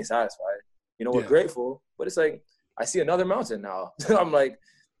still ain't satisfied. We're grateful, but it's like, I see another mountain now. I'm like,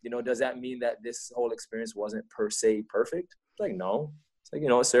 does that mean that this whole experience wasn't per se perfect? It's like, no. It's like,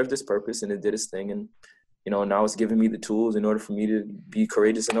 it served its purpose and it did its thing. And, now it's giving me the tools in order for me to be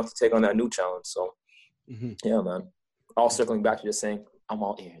courageous enough to take on that new challenge. So, yeah, man. All circling back to just saying, I'm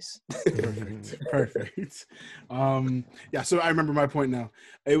all ears. Perfect. So I remember my point now.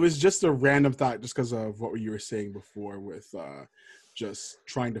 It was just a random thought just because of what you were saying before with just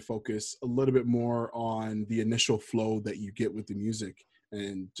trying to focus a little bit more on the initial flow that you get with the music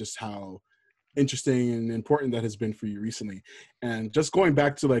and just how interesting and important that has been for you recently. And just going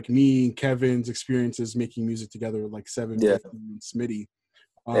back to like me and Kevin's experiences making music together with like 750 and Smitty.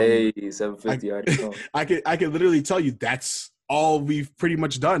 Hey, 750. I could literally tell you that's all we've pretty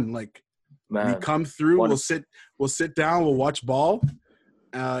much done. Like, we come through, we'll sit down, we'll watch ball,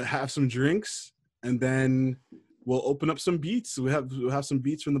 have some drinks, and then we'll open up some beats. We'll have some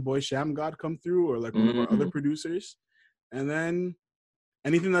beats from the boy Sham God come through, or like one of our other producers. And then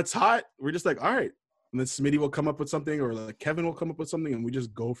anything that's hot, we're just like, all right. And then Smitty will come up with something, or like Kevin will come up with something, and we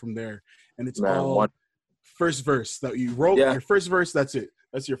just go from there. And it's first verse that you wrote. Your first verse, that's it.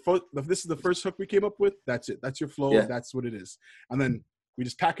 That's your this is the first hook we came up with. That's it. That's your flow. Yeah. That's what it is. And then we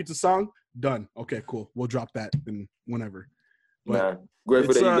just package the song. Done. Okay, cool. We'll drop that in whenever. But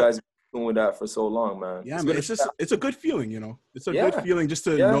grateful that you guys doing with that for so long, man. Yeah, man, it's a good feeling, you know. It's a good feeling just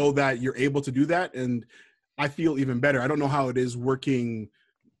to know that you're able to do that, and I feel even better. I don't know how it is working.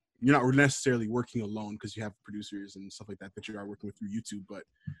 You're not necessarily working alone because you have producers and stuff like that you are working with through YouTube, but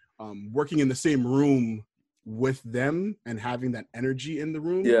working in the same room with them and having that energy in the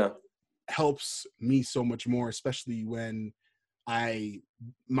room helps me so much more, especially when I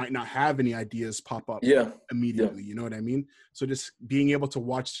might not have any ideas pop up immediately. You know what I mean? So just being able to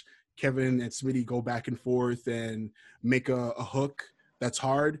watch Kevin and Smitty go back and forth and make a hook that's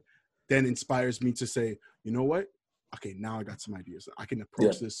hard then inspires me to say, you know what? Okay, now I got some ideas. I can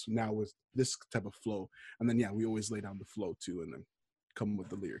approach this now with this type of flow. And then, we always lay down the flow too and then come with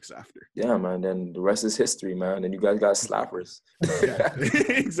the lyrics after. Yeah, man. Then the rest is history, man. And you guys got slappers. Yeah,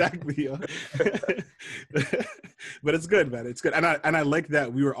 exactly. But it's good, man. It's good. And I like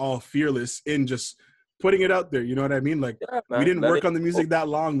that we were all fearless in just putting it out there. You know what I mean? Like, we didn't work on the music that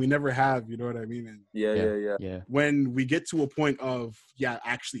long. We never have, you know what I mean? And yeah. When we get to a point of,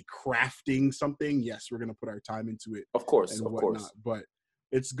 actually crafting something, yes, we're going to put our time into it. Of course. But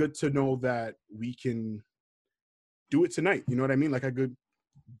it's good to know that we can do it tonight. You know what I mean? Like, I could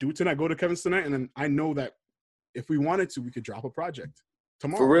do it tonight, go to Kevin's tonight, and then I know that if we wanted to, we could drop a project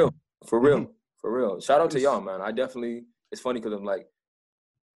tomorrow. For real. Shout out to y'all, man. I definitely, it's funny because I'm like,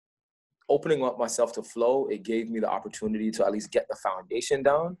 opening up myself to flow, it gave me the opportunity to at least get the foundation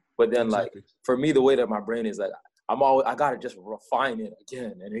down. But then like, for me, the way that my brain is like, I gotta just refine it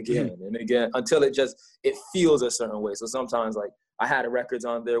again and again and again until it feels a certain way. So sometimes like I had records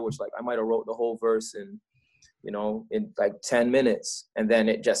on there, which like I might've wrote the whole verse in like 10 minutes. And then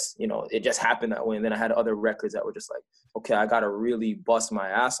it just happened that way. And then I had other records that were just like, okay, I gotta really bust my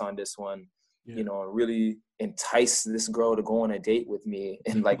ass on this one. Really entice this girl to go on a date with me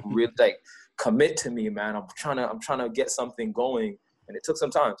and like really like commit to me, man. I'm trying to get something going, and it took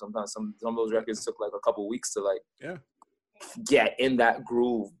some time. Sometimes some of those records took like a couple weeks to like get in that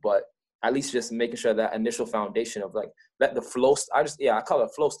groove, but at least just making sure that initial foundation of like let the flow. I call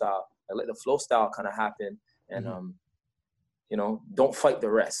it flow style. I let the flow style kind of happen, and don't fight the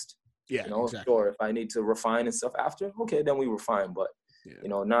rest. Yeah, exactly. Sure, if I need to refine and stuff after, okay, then we refine, but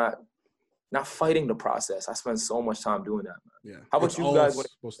not fighting the process. I spend so much time doing that, man. Yeah. How about you guys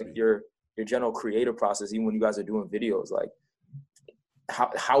when your general creative process, even when you guys are doing videos, like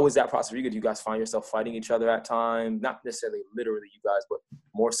how is that process for you? Do you guys find yourself fighting each other at times? Not necessarily literally you guys, but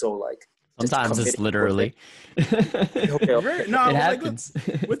more so like sometimes it's literally. Okay. No, it happens.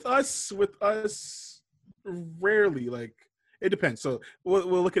 Like, with us rarely, like it depends. So we'll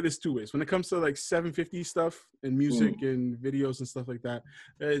look at this two ways. When it comes to like 750 stuff and music and videos and stuff like that,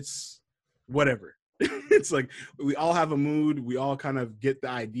 it's whatever. It's like we all have a mood. We all kind of get the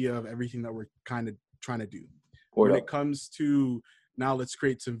idea of everything that we're kind of trying to do. When it comes to now, let's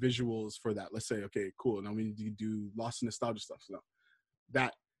create some visuals for that. Let's say, okay, cool. Now we need to do Lost in Nostalgia stuff. So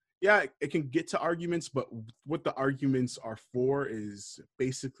that, it can get to arguments, but what the arguments are for is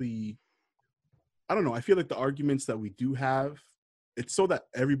basically, I don't know. I feel like the arguments that we do have, it's so that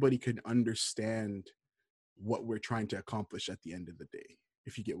everybody can understand what we're trying to accomplish at the end of the day.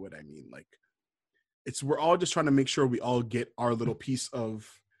 If you get what I mean. Like, we're all just trying to make sure we all get our little piece of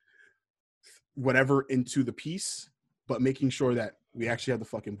whatever into the piece, but making sure that we actually have the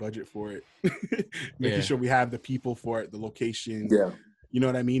fucking budget for it. Making sure we have the people for it, the location. Yeah. You know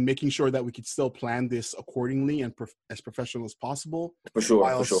what I mean? Making sure that we could still plan this accordingly and as professional as possible. For sure.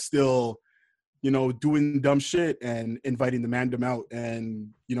 While still, doing dumb shit and inviting the mandem out and,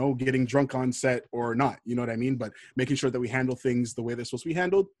 getting drunk on set or not. You know what I mean? But making sure that we handle things the way they're supposed to be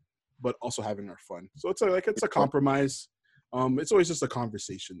handled, but also having our fun. So it's a compromise. It's always just a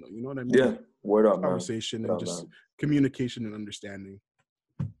conversation, though. You know what I mean? Yeah. Word up, conversation man. And just communication and understanding.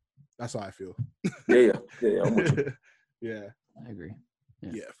 That's how I feel. Yeah. I'm with you. Yeah. I agree.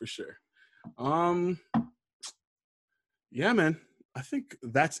 Yeah, for sure. Yeah, man. I think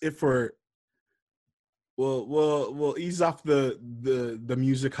that's it for. We'll ease off the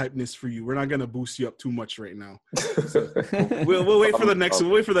music hypeness for you. We're not gonna boost you up too much right now. So we'll wait for the next.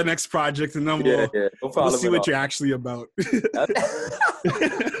 We'll wait for the next project, and then we'll see what you're actually about.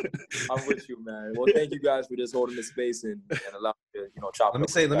 I'm with you, man. Well, thank you guys for just holding the space and allow me to chop. Let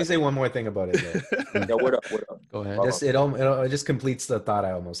me say one more thing about it. Yeah, what up? Go ahead. It just completes the thought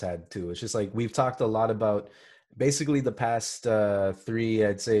I almost had too. It's just like we've talked a lot about. Basically, the past 3,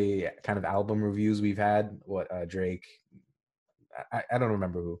 I'd say, kind of album reviews we've had. Drake, I don't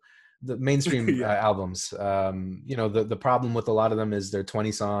remember who. The mainstream albums. The problem with a lot of them is they're 20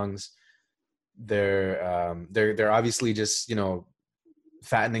 songs. They're obviously just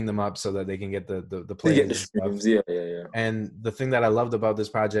fattening them up so that they can get the To plays get the and stuff. streams. Yeah. And the thing that I loved about this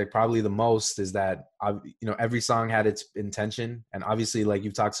project probably the most is that every song had its intention, and obviously, like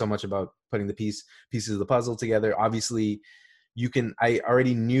you've talked so much about putting the pieces of the puzzle together. Obviously, I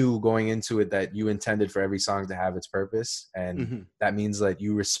already knew going into it that you intended for every song to have its purpose, and that means that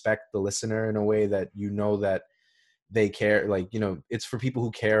you respect the listener in a way that you know that they care. Like, it's for people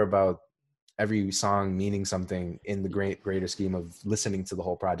who care about every song meaning something in the greater scheme of listening to the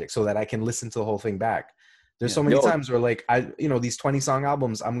whole project, so that I can listen to the whole thing back. There's so many times where, like, these 20 song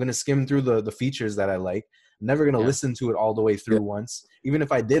albums, I'm going to skim through the features that I like. I'm never going to listen to it all the way through once. Even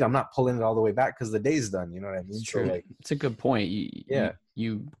if I did, I'm not pulling it all the way back because the day's done. You know what I mean? So, like, it's a good point.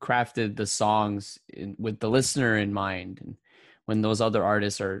 You crafted the songs with the listener in mind. And when those other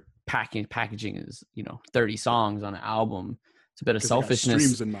artists are packaging is, 30 songs on an album, it's a bit of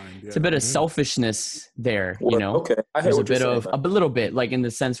selfishness in mind. It's a bit of selfishness there, Okay, I hear there's a little bit, like, in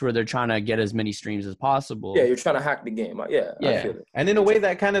the sense where they're trying to get as many streams as possible. Yeah, you're trying to hack the game. I feel it. And in a way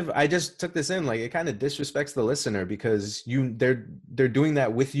that kind of, I just took this in, like, it kind of disrespects the listener, because they're doing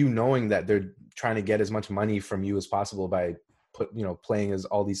that with you knowing that they're trying to get as much money from you as possible by playing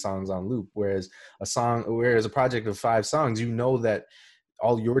all these songs on loop. Whereas a project of 5 songs, that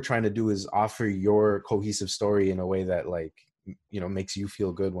all you're trying to do is offer your cohesive story in a way that, like, makes you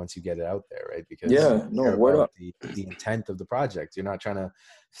feel good once you get it out there, right? Because word up. The intent of the project. You're not trying to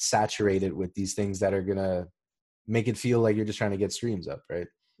saturate it with these things that are gonna make it feel like you're just trying to get streams up, right?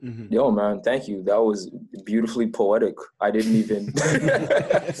 Yo, man, thank you. That was beautifully poetic. I didn't even.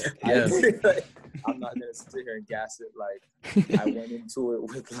 I'm not gonna sit here and gas it. Like, I went into it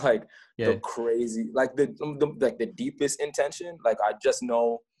with, like, the crazy, like the deepest intention. Like, I just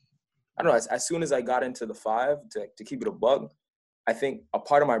know. I don't know, as soon as I got into the 5, to keep it a bug, I think a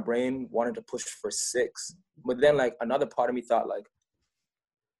part of my brain wanted to push for 6. But then, like, another part of me thought, like,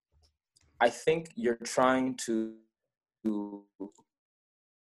 I think you're trying to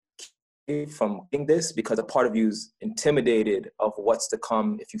keep from getting this because a part of you is intimidated of what's to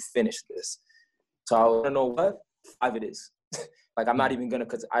come if you finish this. So I want to know what 5 it is. Like, I'm not even going to,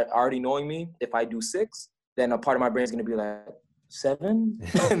 because I already knowing me, if I do 6, then a part of my brain is going to be like, 7,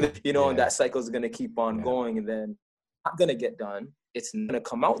 and that cycle is going to keep on going, and then I'm going to get done. It's going to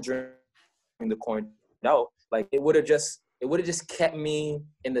come out during the quarantine out. Like, it would have just kept me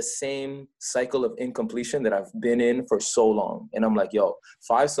in the same cycle of incompletion that I've been in for so long. And I'm like, yo,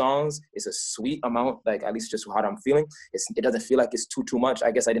 5 songs is a sweet amount, like, at least just how I'm feeling. It doesn't feel like it's too much.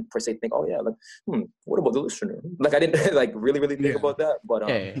 I guess I didn't per se think, oh yeah, like, what about the listener? Like, I didn't like really think about that. But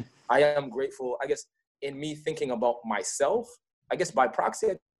I am grateful, I guess, in me thinking about myself. I guess by proxy,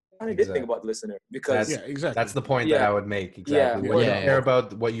 I kind of did think about the listener, because that's the point that I would make. Exactly. When you care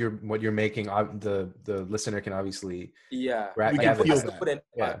about what you're making, the listener can obviously put in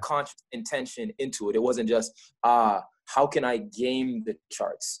a conscious intention into it. It wasn't just how can I game the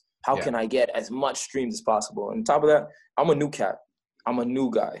charts? How can I get as much streams as possible? And on top of that, I'm a new cat. I'm a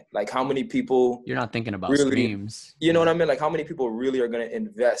new guy. Like, how many people? You're not thinking about streams. You know what I mean? Like, how many people really are going to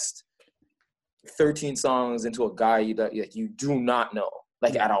invest 13 songs into a guy that, like, you do not know,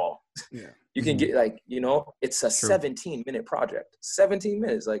 like, at all. You can get, like, it's a 17-minute project. 17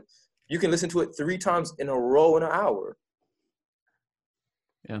 minutes. Like, you can listen to it 3 times in a row in an hour.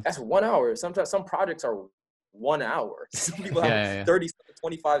 That's 1 hour. Sometimes some projects are 1 hour. Some people have 30,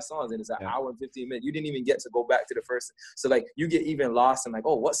 25 songs, and it's an hour and 15 minutes. You didn't even get to go back to the first. So, like, you get even lost in, like,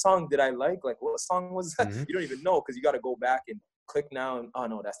 oh, what song did I like? Like, what song was that? You don't even know, because you got to go back and click now, and oh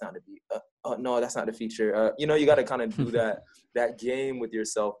no, that's not the beat. Oh no, that's not the feature. You got to kind of do that game with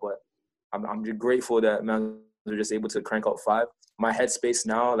yourself. But I'm just grateful that, man, we're just able to crank out 5. My headspace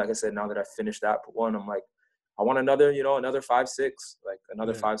now, like I said, now that I finished that one, I'm like, I want another 5-6, like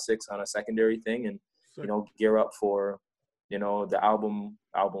another 5-6 on a secondary thing, and gear up for the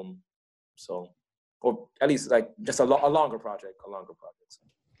album. So, or at least, like, just a longer project. So.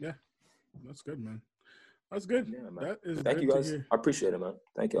 Yeah, that's good, man. That's good. Yeah, man. That is Thank you, guys. I appreciate it, man.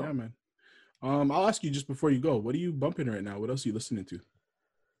 Thank you. Yeah, man. I'll ask you just before you go, what are you bumping right now? What else are you listening to?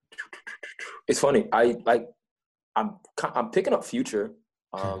 It's funny. I'm picking up Future.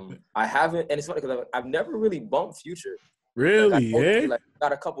 I haven't, and it's funny because I've never really bumped Future. Really? Like,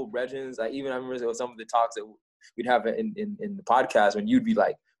 got a couple brethrens. I remember some of the talks that we'd have in the podcast when you'd be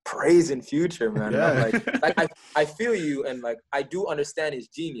like praising Future, man. And I'm like I feel you, and, like, I do understand his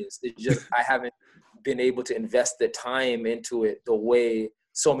genius. It's just I haven't been able to invest the time into it the way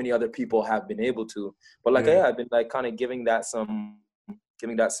so many other people have been able to. But, like, I've been, like, kind of giving that some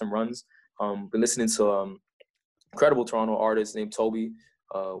runs. Been listening to incredible Toronto artist named Toby,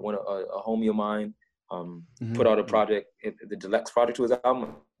 a homie of mine. Put out a project, the Deluxe project to his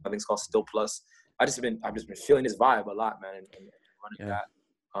album. I think it's called Still Plus. I've just been feeling his vibe a lot, man, and running that.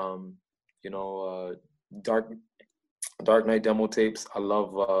 You know, Dark Knight demo tapes. I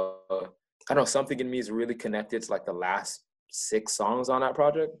love. I don't know, something in me is really connected to like the last 6 songs on that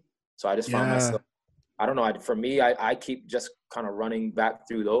project. So I just found myself. I don't know. For me, I keep just kind of running back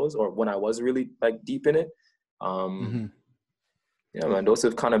through those, or when I was really like deep in it. Yeah, man, those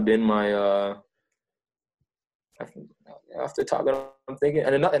have kind of been my. After talking, I'm thinking,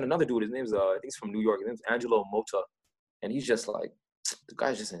 and another dude. His name's I think he's from New York. His name's Angelo Mota, and he's just like, the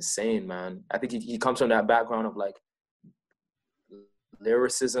guy's just insane, man. I think he comes from that background of like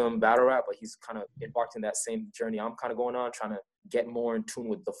lyricism, battle rap, but he's kind of embarked in that same journey I'm kind of going on, trying to get more in tune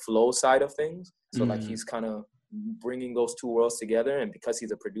with the flow side of things. So like he's kind of bringing those two worlds together, and because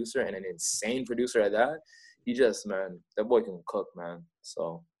he's a producer and an insane producer at that, he just, man, that boy can cook, man.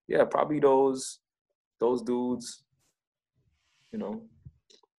 So yeah, probably those dudes, you know,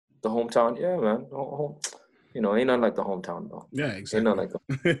 the hometown. Yeah, man. You know, ain't nothing like the hometown though. Yeah, exactly. Ain't nothing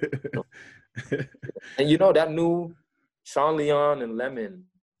like you know. And you know that new Sean Leon and Lemon.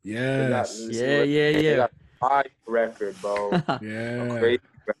 Yes. They got a fire record, bro. Yeah. A crazy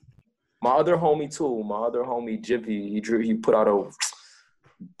record. My other homie Jippy, he put out a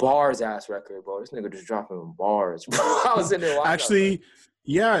bars ass record, bro. This nigga just dropping bars. I was in there watching. Actually,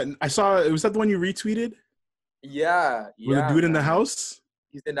 yeah, I saw it. Was that the one you retweeted? Yeah. With the dude in the house?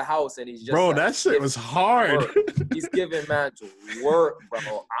 He's in the house and he's just bro, like, that shit was hard. Work. He's giving man to work,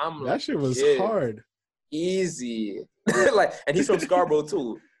 bro. That shit was hard. Easy. Like, and he's from Scarborough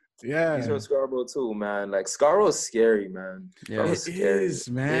too. Yeah. He's from Scarborough too, man. Like, Scarborough's scary, man. Yeah, it is,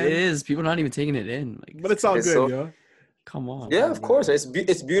 man. It is. People are not even taking it in. Like, but it's all good, yo. Come on. Yeah, of course. It's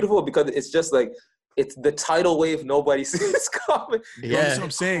beautiful because it's just like, it's the tidal wave nobody sees coming. Yeah, that's what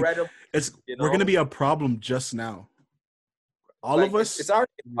I'm saying. It's we're gonna be a problem just now. All of us. It's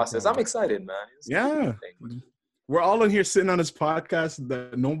already a process. I'm excited, man. We're all in here sitting on this podcast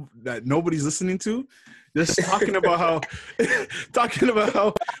that nobody's listening to, just talking about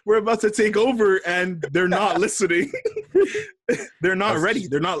how we're about to take over and they're not listening. They're not ready.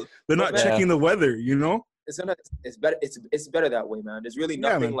 They're not checking the weather, you know? It's better that way, man. There's really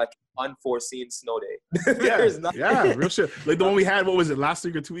nothing like unforeseen snow day. There's nothing. Yeah, real shit. Like the one we had, what was it, last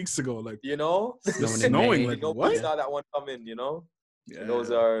week or 2 weeks ago? Like, you know, snowing. Like, nobody saw that one coming, you know? Yeah.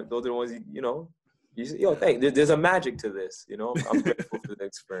 Those are the ones you know. There's a magic to this, you know. I'm grateful for the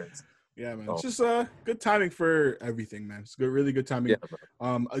experience. Yeah, man. It's just good timing for everything, man. It's good, really good timing.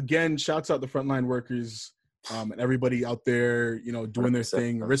 Yeah, again, shouts out the frontline workers and everybody out there, you know, doing their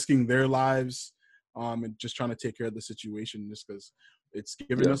thing, risking their lives, and just trying to take care of the situation, just because it's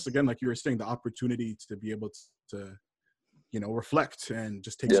giving us, again, like you were saying, the opportunity to be able to, you know, reflect and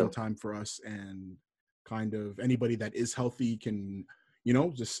just take some time for us, and kind of anybody that is healthy can, you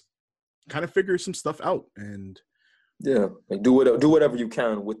know, just kind of figure some stuff out and like do whatever you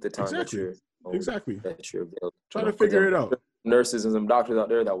can with the time that you're available. Try to figure it out. Nurses and some doctors out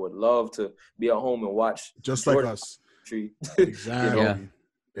there that would love to be at home and watch just like us. Exactly. You know,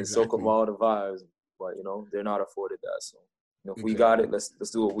 and soak up all the vibes, but you know they're not afforded that. So you know, if we got it, let's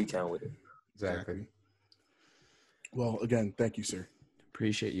do what we can with it. Exactly. Well, again, thank you, sir.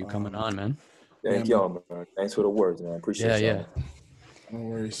 Appreciate you coming on, man. Thank y'all, man. Thanks for the words, man. Appreciate y'all. No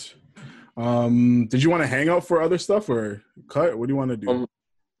worries. Did you want to hang out for other stuff or cut? What do you want to do?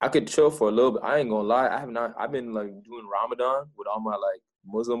 I could chill for a little bit. I ain't gonna lie. I've been like doing Ramadan with all my like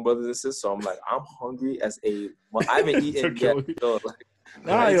Muslim brothers and sisters. So I'm like, I'm hungry as I haven't eaten yet. So like,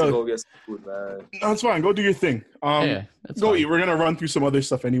 I need to go get some food, man. No, it's fine. Go do your thing. Go eat. We're gonna run through some other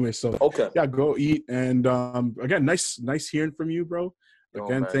stuff anyway. So yeah, go eat. And again, nice hearing from you, bro.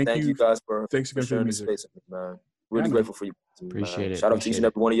 Again, thank you guys for sharing the space with me, man. Really grateful for you. Appreciate it. Shout out to each and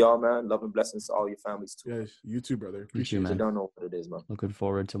every one of y'all, man. Love and blessings to all your families too. Yeah, you too, brother. Appreciate it, man. I don't know what it is, man. Looking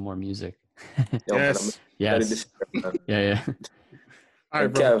forward to more music. Yes. Yes. Yeah. All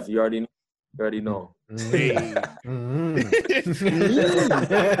right, Kev, you already know.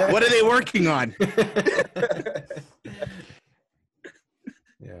 What are they working on?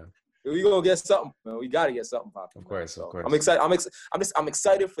 Yeah. We gonna get something, man. We gotta get something popping. Of course. I'm excited. I'm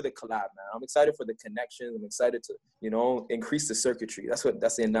excited for the collab, man. I'm excited for the connections. I'm excited to, you know, increase the circuitry. That's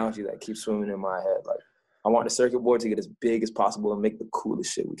the analogy that keeps swimming in my head. Like, I want the circuit board to get as big as possible and make the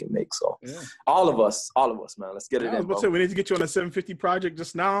coolest shit we can make. So, all of us, man. Let's get it in. I was about to say, we need to get you on a 750 project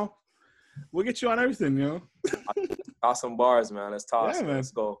just now. We'll get you on everything, you know. Awesome bars, man. Let's toss. Yeah, man.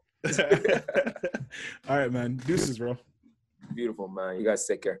 Let's go. All right, man. Deuces, bro. Beautiful, man. You guys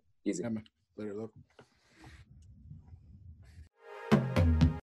take care. Easy. Yeah, man. Later, love.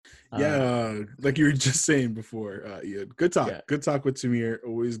 Yeah, like you were just saying before, Ian. Good talk. Yeah. Good talk with Tamir.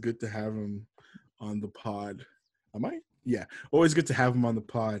 Always good to have him on the pod. Am I? Yeah. Always good to have him on the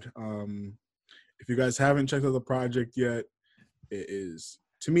pod. If you guys haven't checked out the project yet, it is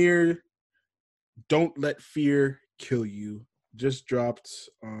Tamir, Don't Let Fear Kill You. Just dropped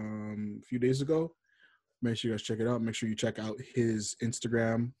a few days ago. Make sure you guys check it out. Make sure you check out his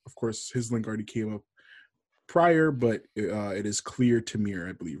Instagram. Of course, his link already came up prior, but it is Clear Tamir,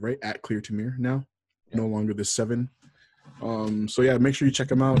 I believe, right? At Clear Tamir now. Yeah. No longer the 7. So yeah, make sure you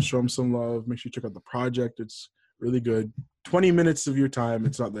check him out. Show him some love. Make sure you check out the project. It's really good. 20 minutes of your time.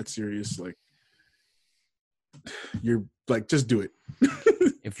 It's not that serious. Like, you're like, just do it.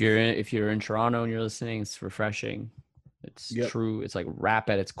 If you're in Toronto and you're listening, it's refreshing. It's true. It's like rap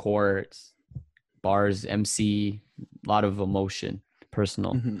at its core. It's bars, MC, a lot of emotion,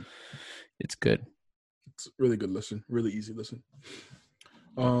 personal. Mm-hmm. It's good. It's really good listen. Really easy listen.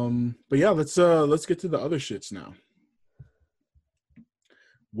 But yeah, let's get to the other shits now.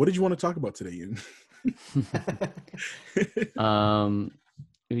 What did you want to talk about today, Ian?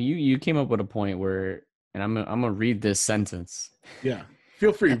 You came up with a point where, and I'm gonna read this sentence. Yeah.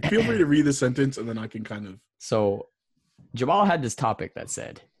 Feel free to read the sentence, and then I can kind of. So, Jamal had this topic that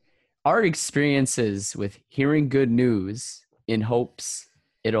said, "Our experiences with hearing good news in hopes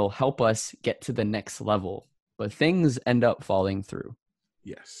it'll help us get to the next level, but things end up falling through."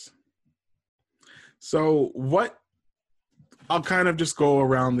 Yes. So I'll kind of just go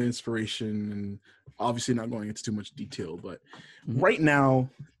around the inspiration, and obviously not going into too much detail, but right now,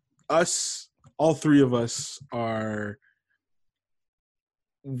 all three of us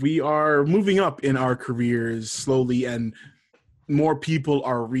we are moving up in our careers slowly, and more people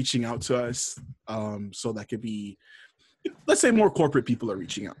are reaching out to us. So that could be, let's say, more corporate people are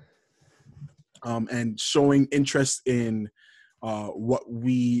reaching out, and showing interest in what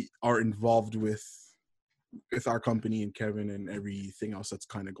we are involved with our company and Kevin and everything else that's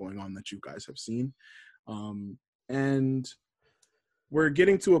kind of going on that you guys have seen. And we're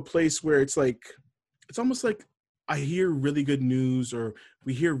getting to a place where it's almost like I hear really good news, or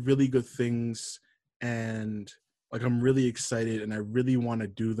we hear really good things, and like I'm really excited and I really want to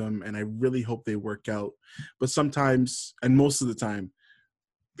do them and I really hope they work out. But sometimes, and most of the time,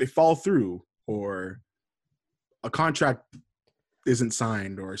 they fall through, or a contract isn't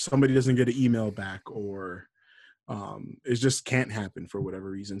signed, or somebody doesn't get an email back, or it just can't happen for whatever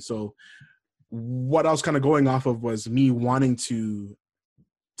reason. So what I was kind of going off of was me wanting to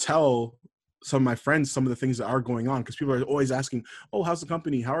tell some of my friends some of the things that are going on, because people are always asking, "Oh, how's the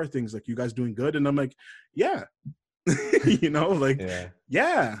company? How are things? Like, you guys doing good?" And I'm like, yeah.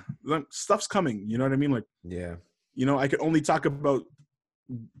 Yeah, like, stuff's coming. You know what I mean? Like, yeah, I could only talk about,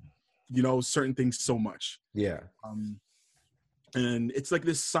 certain things so much. Yeah. And it's like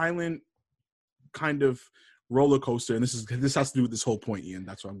this silent kind of roller coaster, and this has to do with this whole point, Ian.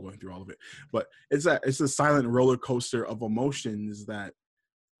 That's why I'm going through all of it. But it's a silent roller coaster of emotions that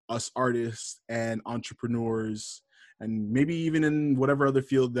us artists and entrepreneurs, and maybe even in whatever other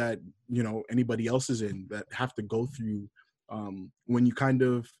field that anybody else is in, that have to go through when you kind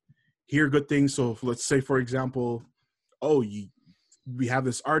of hear good things. So let's say, for example, we have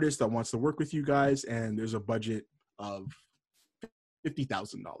this artist that wants to work with you guys, and there's a budget of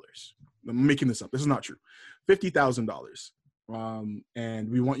 $50,000. I'm making this up. This is not true. $50,000. And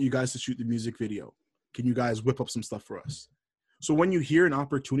we want you guys to shoot the music video. Can you guys whip up some stuff for us? So when you hear an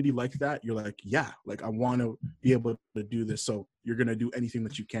opportunity like that, you're like, yeah, like I want to be able to do this. So you're going to do anything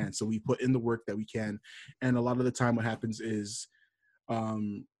that you can. So we put in the work that we can. And a lot of the time what happens is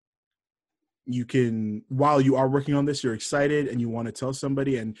you can, while you are working on this, you're excited and you want to tell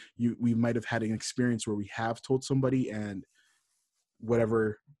somebody, and we might have had an experience where we have told somebody, and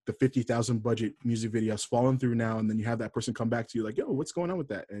whatever the 50,000 budget music video has fallen through now. And then you have that person come back to you like, "Yo, what's going on with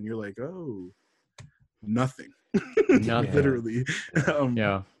that?" And you're like, "Oh, nothing." Literally.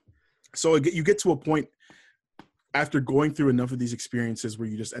 Yeah. So you get to a point after going through enough of these experiences where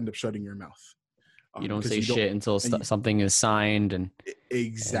you just end up shutting your mouth. You don't say shit until something is signed, and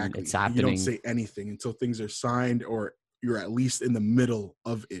exactly, and it's happening. You don't say anything until things are signed, or you're at least in the middle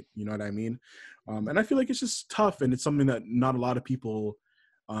of it. You know what I mean? And I feel like it's just tough, and it's something that not a lot of people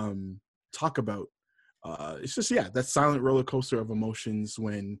talk about. It's just, that silent roller coaster of emotions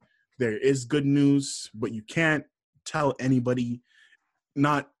when there is good news, but you can't tell anybody.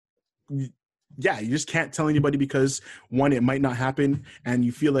 yeah, you just can't tell anybody because one, it might not happen, and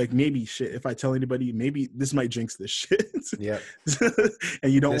you feel like maybe shit. If I tell anybody, maybe this might jinx this shit. Yeah,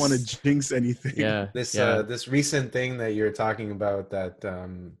 and you don't want to jinx anything. Yeah. This recent thing that you're talking about, that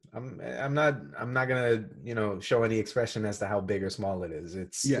I'm not gonna show any expression as to how big or small it is.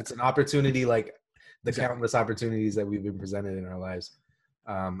 It's an opportunity, like the countless opportunities that we've been presented in our lives.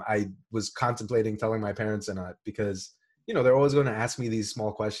 I was contemplating telling my parents or not, because they're always going to ask me these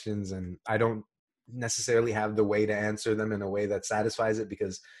small questions, and I don't necessarily have the way to answer them in a way that satisfies it,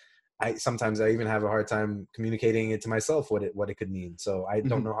 because sometimes I even have a hard time communicating it to myself what it could mean. So I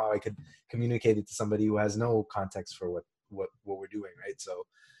don't know how I could communicate it to somebody who has no context for what we're doing, right? So,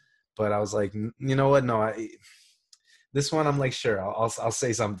 but I was like, you know what? No, this one, I'm like, sure, I'll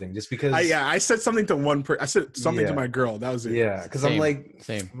say something, just because. I said something to one person. I said something to my girl. That was it. Yeah, because I'm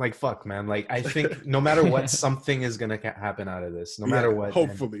like, fuck, man. Like, I think no matter what, something is gonna happen out of this. No matter what.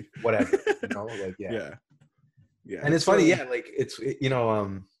 Hopefully. Whatever. Like, yeah. And it's funny, like it's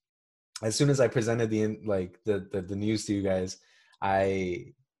as soon as I presented the news to you guys,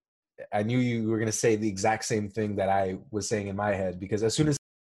 I knew you were gonna say the exact same thing that I was saying in my head, because as soon as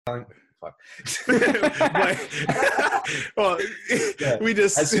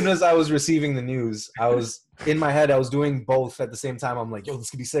as soon as I was receiving the news, I was in my head, I was doing both at the same time. I'm like, yo,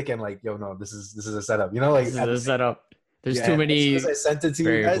 this could be sick, and like, yo, no, this is a setup, like this is a setup. There's too many. As soon as I sent it to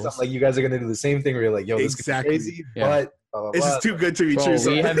you guys, I'm like, you guys are gonna do the same thing where you're like, yo, this could be crazy, but blah, blah, blah. This is too good to be true.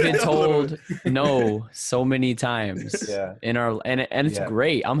 We have been told no so many times. In our and it's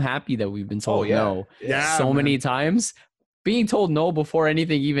great. I'm happy that we've been told no so many times. Being told no before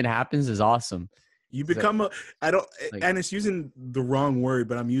anything even happens is awesome. You become and it's using the wrong word,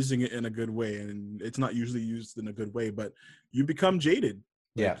 but I'm using it in a good way, and it's not usually used in a good way, but you become jaded.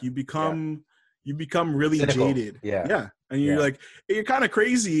 You become really cynical. Jaded. And you're like, you're kind of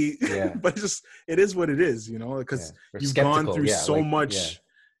crazy, but it is what it is, because you've gone through so much.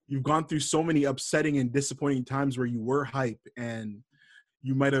 You've gone through so many upsetting and disappointing times where you were hype, and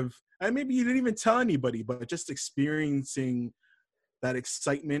you might have, and maybe you didn't even tell anybody, but just experiencing that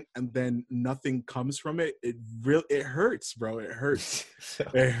excitement and then nothing comes from it. It hurts, bro. It hurts.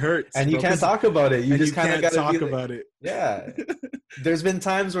 It hurts. And you can't talk about it. You just kind of got to talk about it. Yeah. There's been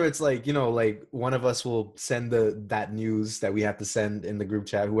times where it's like, like one of us will send that news that we have to send in the group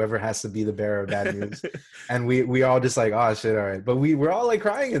chat, whoever has to be the bearer of that news. And we all just like, oh shit, all right. But we're all like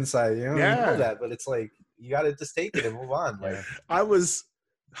crying inside, We know that, but it's like, you got to just take it and move on. Like, I was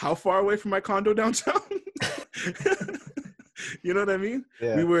how far away from my condo downtown? You know what I mean?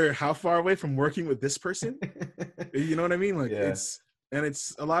 Yeah. We were how far away from working with this person? You know what I mean? Like it's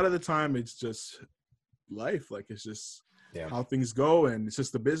a lot of the time it's just life. Like it's just how things go, and it's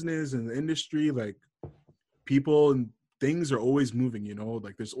just the business and the industry. Like people and things are always moving,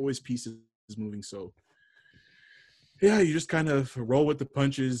 like there's always pieces moving. So you just kind of roll with the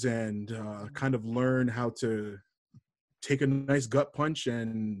punches and kind of learn how to take a nice gut punch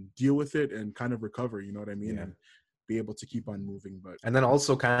and deal with it and kind of recover, you know what I mean? And be able to keep on moving. But and then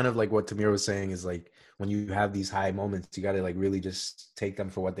also kind of like what Tamir was saying is like, when you have these high moments, you got to like really just take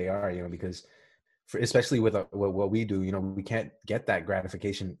them for what they are, because especially with what we do, we can't get that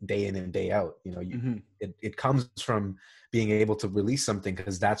gratification day in and day out. It comes from being able to release something,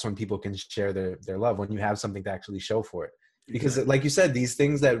 because that's when people can share their love, when you have something to actually show for it. Because like you said, these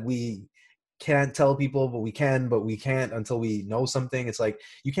things that we can't tell people, but we can't until we know something. It's like,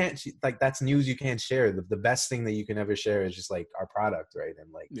 you can't, like, that's news you can't share. The best thing that you can ever share is just like our product, right?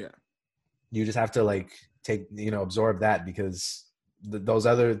 And like, you just have to like take, absorb that, because those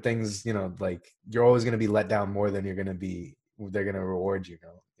other things, like you're always going to be let down more than they're going to reward you,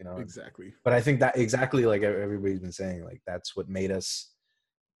 Exactly. But I think that exactly like everybody's been saying, like that's what made us,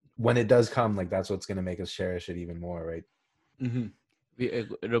 when it does come, like that's what's going to make us cherish it even more, right?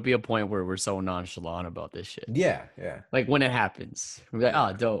 It'll be a point where we're so nonchalant about this shit. Yeah. Like when it happens, we're like,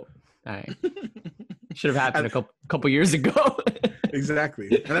 oh, dope. All right. Should have happened a couple years ago.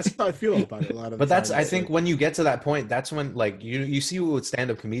 Exactly. And that's how I feel about it a lot of. But I think when you get to that point, that's when like you see with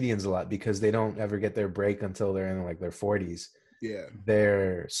stand-up comedians a lot, because they don't ever get their break until they're in like their 40s. Yeah.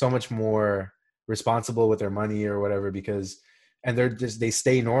 They're so much more responsible with their money or whatever, and they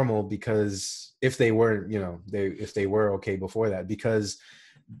stay normal, because if they weren't, if they were okay before that, because,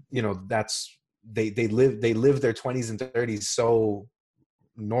 that's, they live their 20s and 30s so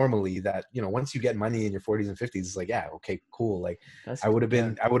normally that, once you get money in your 40s and 50s, it's like, yeah, okay, cool. Like I would have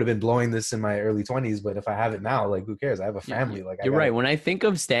been blowing this in my early 20s, but if I have it now, like who cares? I have a family. Like you're right. When I think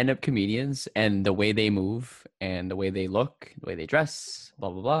of stand-up comedians and the way they move and the way they look, the way they dress,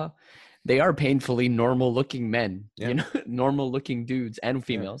 blah, blah, blah, they are painfully normal looking men, normal looking dudes and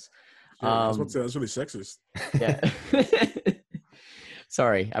females. Yeah, I was about to say that's really sexist. Yeah.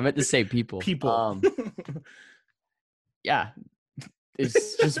 Sorry, I meant to say people. People. Yeah,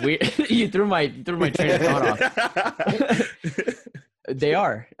 it's just weird. You threw my train of thought off. They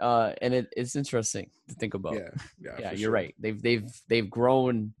are, and it's interesting to think about. Yeah, you're right. They've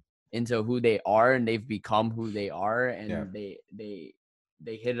grown into who they are, and they've become who they are, and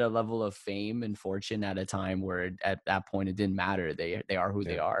they hit a level of fame and fortune at a time where at that point it didn't matter. They are who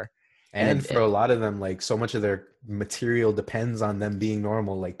they are. And for a lot of them, like so much of their material depends on them being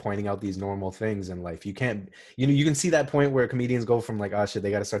normal, like pointing out these normal things in life. You can't, you can see that point where comedians go from like, oh shit,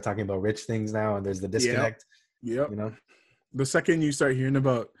 they got to start talking about rich things now. And there's the disconnect. Yep. The second you start hearing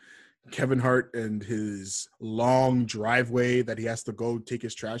about Kevin Hart and his long driveway that he has to go take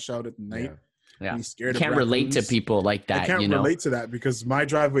his trash out at night. Yeah. He's scared. You can't relate to people like that. I can't relate to that because my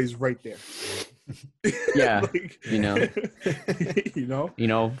driveway is right there. Yeah. Yeah.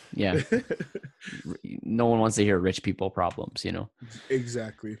 No one wants to hear rich people problems,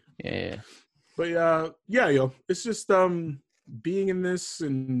 Exactly. Yeah. But yo, it's just being in this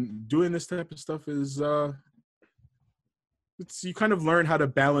and doing this type of stuff is you kind of learn how to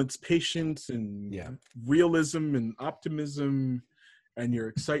balance patience and realism and optimism and your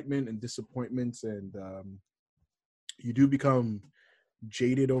excitement and disappointments, and you do become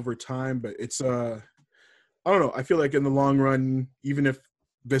jaded over time. But it's I don't know, I feel like in the long run, even if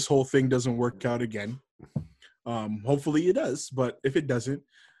this whole thing doesn't work out again, hopefully it does, but if it doesn't,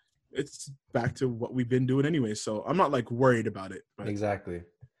 it's back to what we've been doing anyway, so I'm not like worried about it. But exactly.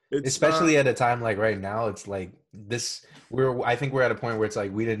 Especially at a time like right now, it's like this. I think we're at a point where it's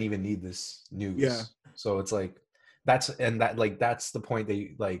like we didn't even need this news. Yeah. So it's like that's the point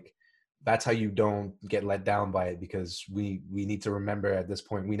that that's how you don't get let down by it, because we need to remember at this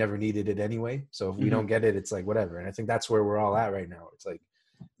point we never needed it anyway. So if we don't get it, it's like whatever. And I think that's where we're all at right now. It's like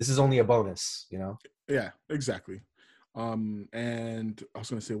this is only a bonus, Yeah, exactly. And I was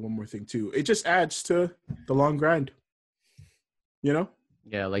gonna say one more thing too. It just adds to the long grind.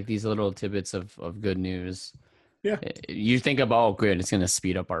 Yeah, like these little tidbits of good news. Yeah. You think about, oh, good, it's going to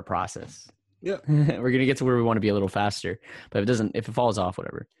speed up our process. Yeah. We're going to get to where we want to be a little faster. But if it falls off,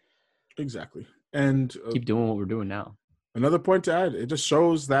 whatever. Exactly. And keep doing what we're doing now. Another point to add, it just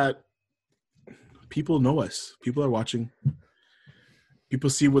shows that people know us. People are watching. People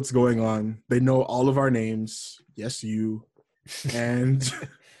see what's going on. They know all of our names. Yes, you. And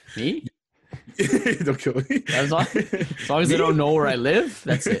me? Don't kill me. As long as they don't know where I live,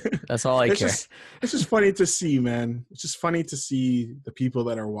 that's it. That's all I care. It's just funny to see, man. It's just funny to see the people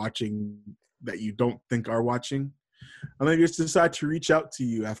that are watching that you don't think are watching. And then just decide to reach out to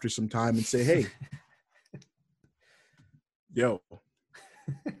you after some time and say, hey, yo,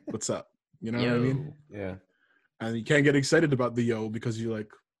 what's up? You know what I mean? Yeah. And you can't get excited about the yo because you're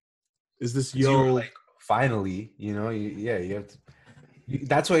like, is this yo? You're like, finally, you have to.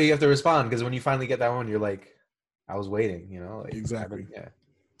 That's why you have to respond, because when you finally get that one, you're like, I was waiting, like, exactly. Yeah,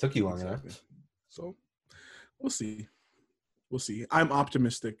 took you long enough. So we'll see. I'm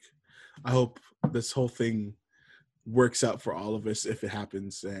optimistic. I hope this whole thing works out for all of us if it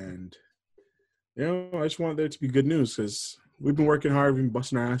happens. And I just want there to be good news, because we've been working hard, we've been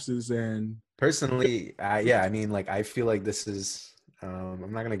busting our asses. And personally, I mean, like, I feel like this is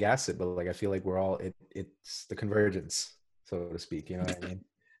I'm not gonna gas it, but like I feel like we're all it's the convergence, so to speak. You know what I mean?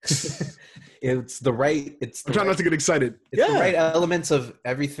 I'm trying not to get excited. It's the right elements of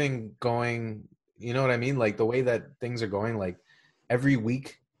everything going. You know what I mean? Like the way that things are going. Like every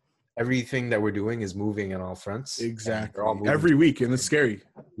week, everything that we're doing is moving on all fronts. Exactly. Every week, and it's scary.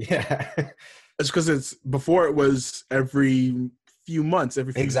 Yeah. It's because before it was every few months,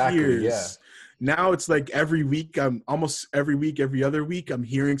 every few years. Yeah. Now it's like every week, almost every week, every other week, I'm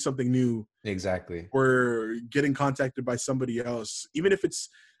hearing something new. Exactly. Or getting contacted by somebody else, even if it's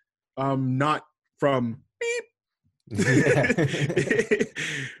not from beep.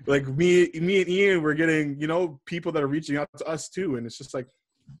 Like me and Ian, we're getting, people that are reaching out to us too. And it's just like,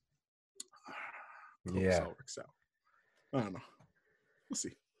 I hope this all works out. I don't know. We'll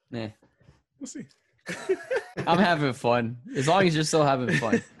see. Yeah. We'll see. I'm having fun. As long as you're still having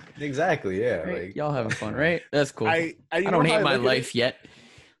fun. Exactly. Yeah. Right? Like y'all having fun, right? That's cool. I don't hate my life yet.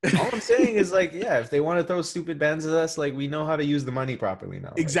 All I'm saying is like, if they want to throw stupid bans at us, like we know how to use the money properly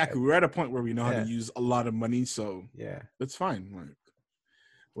now. Exactly. We're at a point where we know how to use a lot of money. So yeah, that's fine. Like,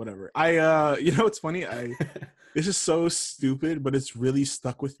 whatever. It's funny. This is so stupid, but it's really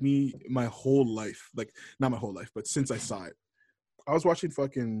stuck with me my whole life. Like not my whole life, but since I saw it, I was watching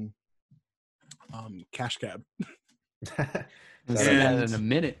fucking Cash Cab. In a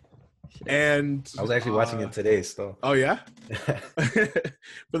minute. And I was actually watching it today still. Oh yeah.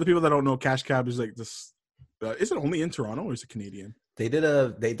 For the people that don't know, Cash Cab is like this. Is it only in Toronto or is it Canadian? They did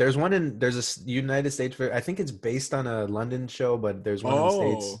there's a United States. I think it's based on a London show, but there's one in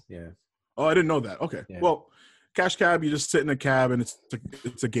the States. Yeah. Oh, I didn't know that. Okay. Yeah. Well, Cash Cab, you just sit in a cab and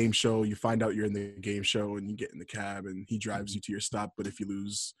it's a game show. You find out you're in the game show and you get in the cab and he drives you to your stop. But if you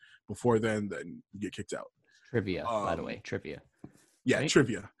lose before then you get kicked out. Trivia, by the way, trivia. Yeah, right?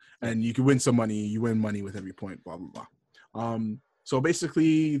 Trivia. And you can win some money. You win money with every point, blah, blah, blah. So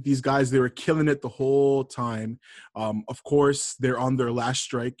basically, these guys, they were killing it the whole time. Of course, they're on their last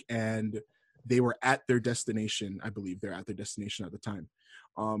strike, and they were at their destination. I believe they're at their destination at the time.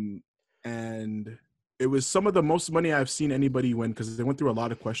 And it was some of the most money I've seen anybody win because they went through a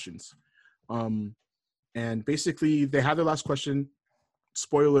lot of questions. And basically, they had their last question.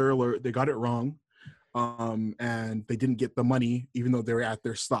 Spoiler alert, they got it wrong. And they didn't get the money, even though they were at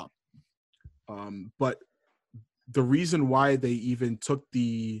their stop. But the reason why they even took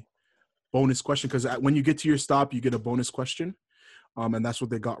the bonus question, because when you get to your stop, you get a bonus question. And that's what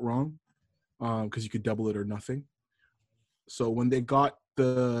they got wrong, because you could double it or nothing. So when they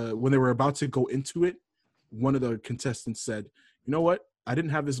were about to go into it, one of the contestants said, you know what? I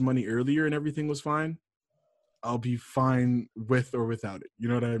didn't have this money earlier and everything was fine. I'll be fine with or without it. You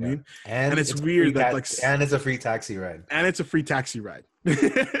know what I mean? And it's weird that and it's a free taxi ride. And it's a free taxi ride.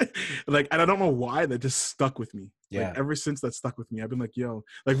 And I don't know why that just stuck with me. Yeah. Like, ever since that stuck with me, I've been like, yo,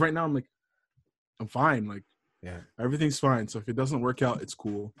 like right now I'm like, I'm fine. Like, yeah, everything's fine. So if it doesn't work out, it's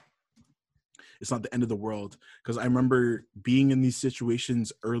cool. It's not the end of the world. Because I remember being in these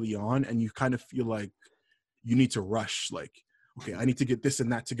situations early on, and you kind of feel like you need to rush. Like, okay, I need to get this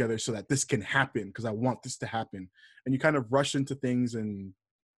and that together so that this can happen because I want this to happen. And you kind of rush into things and,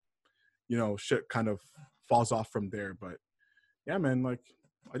 you know, shit kind of falls off from there. But yeah, man, like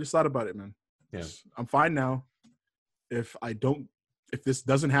I just thought about it, man. Yeah. I'm fine now. If this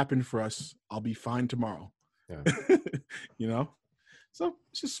doesn't happen for us, I'll be fine tomorrow. Yeah. You know? So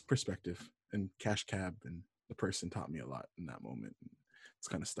it's just perspective, and Cash Cab and the person taught me a lot in that moment. It's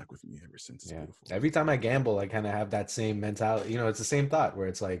kind of stuck with me ever since. It's beautiful. Every time I gamble, I kind of have that same mentality. You know, it's the same thought where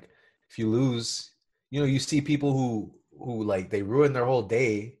it's like, if you lose, you know, you see people who like they ruin their whole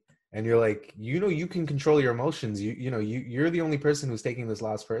day, and you're like, you know, you can control your emotions. You're the only person who's taking this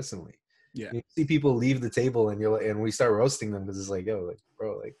loss personally. Yeah. You see people leave the table, and you're like, and we start roasting them because it's like, yo, like,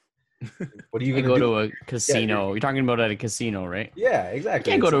 bro, like, what are you gonna go do? to a casino? You're talking about at a casino, right? Yeah,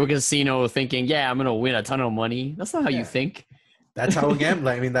 exactly. You can't go to a casino thinking, yeah, I'm gonna win a ton of money. That's not how you think. That's how a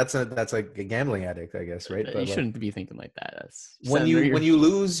gambler. I mean, that's like a gambling addict, I guess, right? But you shouldn't be thinking like that. That's when you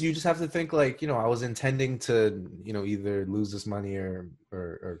lose, you just have to think like, you know, I was intending to, you know, either lose this money or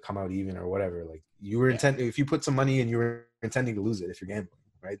come out even or whatever. Like you were intending. If you put some money in, you were intending to lose it if you're gambling,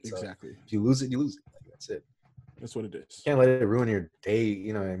 right? Exactly. So if you lose it, you lose it. Like, that's it. That's what it is. You can't let it ruin your day.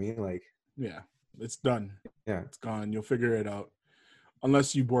 You know what I mean? Like, yeah, it's done. Yeah, it's gone. You'll figure it out.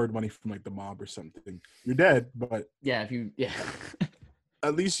 Unless you borrowed money from like the mob or something, you're dead. But yeah, if you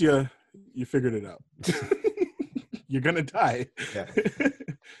at least you figured it out. You're gonna die. Yeah.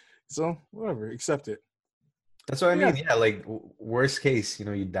 So whatever, accept it. That's what I mean. Yeah, like worst case, you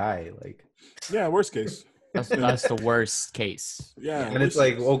know, you die. Like, yeah, worst case. That's the worst case. Yeah, and it's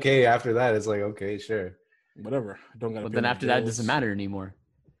like okay. After that, it's like okay, sure, whatever. Don't gotta. But then after that, it doesn't matter anymore.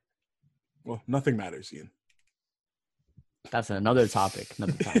 Well, nothing matters, Ian. That's another topic.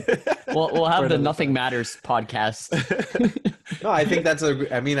 We'll have the Nothing Matters podcast. No, I think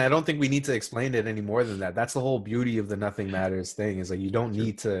I mean, I don't think we need to explain it any more than that. That's the whole beauty of the Nothing Matters thing is like, you don't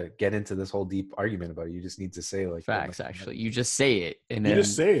need to get into this whole deep argument about it. You just need to say like facts, actually. You just say it. And then, you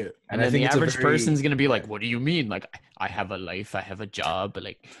just say it. And then the average person's going to be like, what do you mean? Like, I have a life, I have a job, but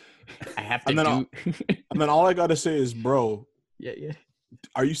like, I have to and then all I got to say is, bro. Yeah.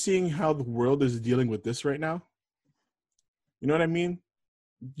 Are you seeing how the world is dealing with this right now? You know what I mean?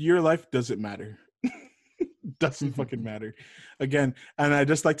 Your life doesn't matter. Doesn't fucking matter. Again, and I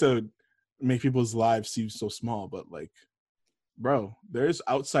just like to make people's lives seem so small, but like, bro, there's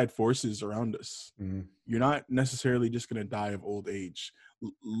outside forces around us. Mm-hmm. You're not necessarily just going to die of old age.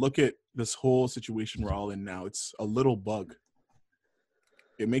 Look at this whole situation we're all in now. It's a little bug.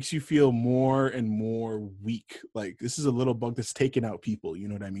 It makes you feel more and more weak. Like, this is a little bug that's taking out people. You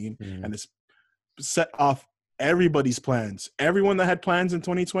know what I mean? Mm-hmm. And it's set off everybody's plans. Everyone that had plans in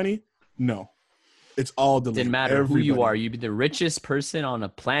 2020, no. It's all deleted. Didn't matter who you are. You'd be the richest person on a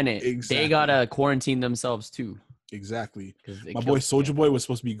planet. Exactly. They gotta quarantine themselves too. Exactly. My boy Soulja Boy was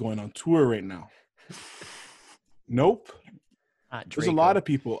supposed to be going on tour right now. Nope. There's a lot of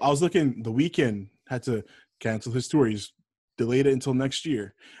people. I was looking. The Weeknd had to cancel his tour. He's delayed it until next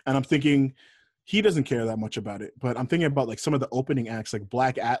year. And I'm thinking he doesn't care that much about it, but I'm thinking about like some of the opening acts like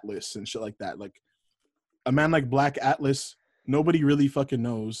Black Atlas and shit like that. Like a man like Black Atlas, nobody really fucking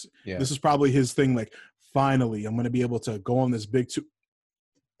knows. Yeah. This is probably his thing. Like, finally, I'm going to be able to go on this big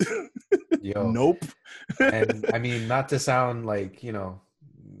Yo. Nope. And I mean, not to sound like, you know,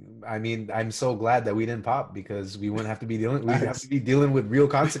 I mean, I'm so glad that we didn't pop, because we wouldn't have to be dealing with real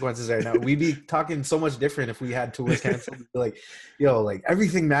consequences right now. We'd be talking so much different if we had tours canceled. Like, yo, like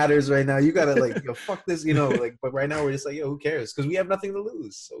everything matters right now. You gotta like, yo, fuck this, you know, like, but right now we're just like, yo, who cares? Because we have nothing to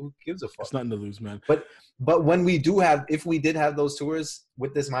lose. So who gives a fuck? It's nothing to lose, man. But when we do have, if we did have those tours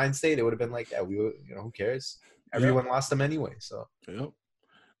with this mind state, it would have been like, yeah, we were, you know, who cares? Everyone lost them anyway. So yep.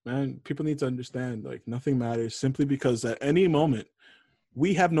 Man, people need to understand, like, nothing matters, simply because at any moment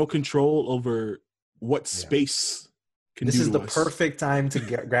we have no control over what space can do to us. This is the perfect time to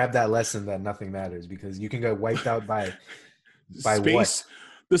grab that lesson that nothing matters, because you can get wiped out by space. What?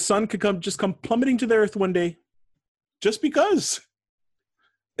 The sun could come plummeting to the earth one day, just because.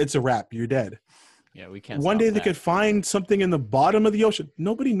 It's a wrap. You're dead. Yeah, we can't. One day they could find something in the bottom of the ocean.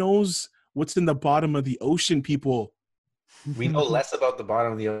 Nobody knows what's in the bottom of the ocean, people. We know less about the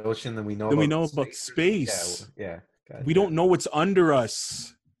bottom of the ocean than we know about space. Yeah. We don't know what's under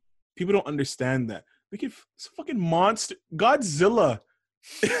us. People don't understand that. We could fucking monster Godzilla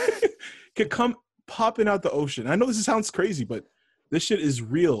could come popping out the ocean. I know this sounds crazy, but this shit is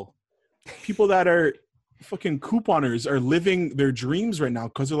real. People that are fucking couponers are living their dreams right now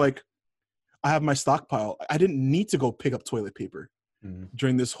because they're like, I have my stockpile. I didn't need to go pick up toilet paper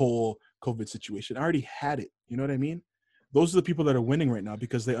during this whole COVID situation. I already had it. You know what I mean? Those are the people that are winning right now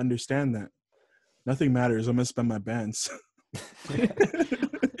because they understand that nothing matters. I'm going to spend my bands.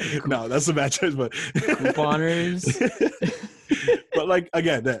 No, that's a bad choice, but couponers. But like,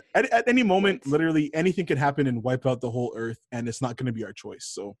 again, at any moment, literally anything can happen and wipe out the whole earth, and it's not going to be our choice.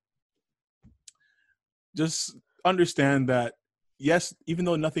 So just understand that, yes, even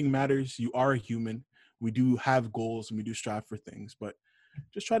though nothing matters, you are a human. We do have goals and we do strive for things, but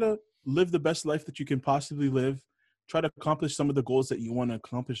just try to live the best life that you can possibly live. Try to accomplish some of the goals that you want to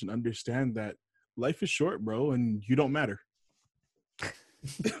accomplish, and understand that life is short, bro, and you don't matter.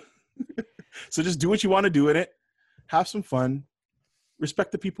 So just do what you want to do in it. Have some fun.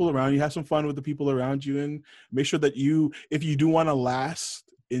 Respect the people around you. Have some fun with the people around you, and make sure that if you do want to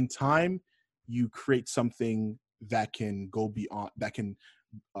last in time, you create something that can go beyond, that can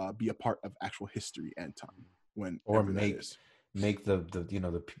be a part of actual history and time. Make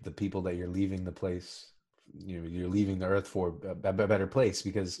the people that you're leaving the place, you're leaving the earth for a better place,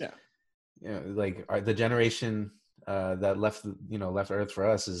 because like the generation that left Earth for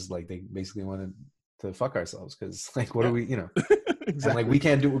us is like, they basically wanted to fuck ourselves, because like, what are we, exactly. And like, we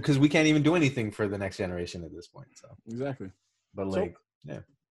can't even do anything for the next generation at this point. So exactly. But like,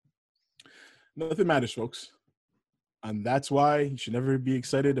 nothing matters, folks, and that's why you should never be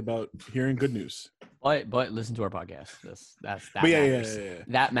excited about hearing good news. But listen to our podcast. That matters.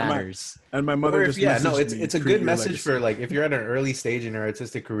 That matters. And my mother just it's a good message for like, if you're at an early stage in your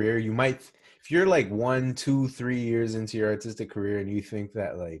artistic career, you might, if you're like 1, 2, 3 years into your artistic career and you think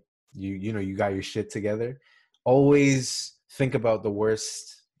that like you got your shit together, always think about the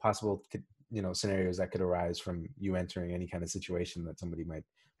worst possible scenarios that could arise from you entering any kind of situation that somebody might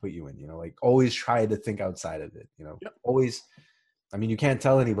put you in. Like, always try to think outside of it. Always. I mean, you can't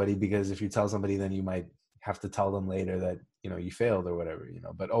tell anybody, because if you tell somebody, then you might have to tell them later that you failed or whatever.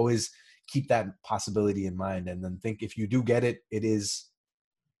 But always keep that possibility in mind, and then think, if you do get it, it's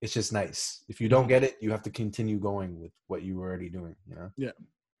just nice. If you don't get it, you have to continue going with what you were already doing. Yeah,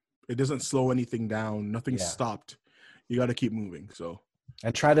 it doesn't slow anything down. Nothing's stopped. You got to keep moving. So,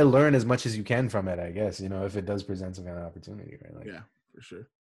 and try to learn as much as you can from it, I guess. If it does present some kind of opportunity, right? Like, yeah, for sure.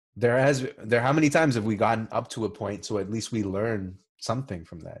 How many times have we gotten up to a point so at least we learn something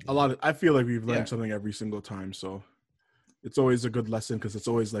from that? I feel like we've learned something every single time. So it's always a good lesson, because it's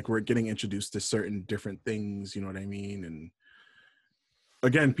always like we're getting introduced to certain different things. You know what I mean? And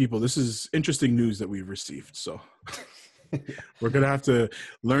again, people, this is interesting news that we've received. So we're going to have to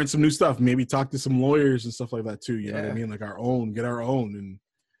learn some new stuff, maybe talk to some lawyers and stuff like that too. You know what I mean? Like get our own.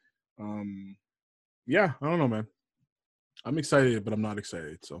 And I don't know, man. I'm excited, but I'm not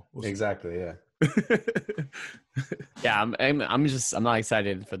excited. So we'll exactly, yeah. Yeah, I'm not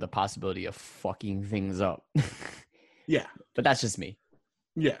excited for the possibility of fucking things up. Yeah, but that's just me.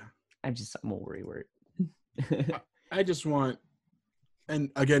 Yeah, I'm worried. I just want,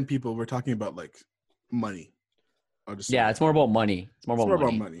 and again, people, we're talking about like money. It's more about money. It's more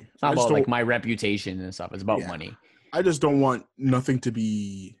about money. It's not about like my reputation and stuff. It's about money. I just don't want nothing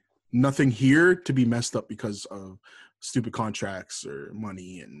here to be messed up because of stupid contracts or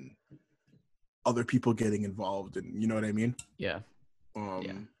money and other people getting involved, and you know what I mean? Yeah.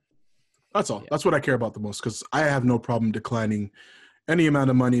 That's all. Yeah. That's what I care about the most, because I have no problem declining any amount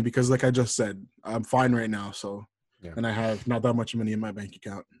of money, because like I just said, I'm fine right now. So, and I have not that much money in my bank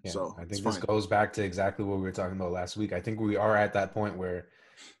account. Yeah. So I think this goes back to exactly what we were talking about last week. I think we are at that point where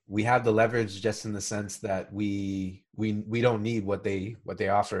we have the leverage, just in the sense that we don't need what they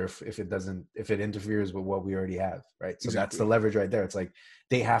offer if it interferes with what we already have, right? So That's the leverage right there. It's like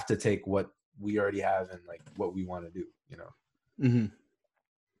they have to take what we already have and like what we want to do, you know. Mm-hmm.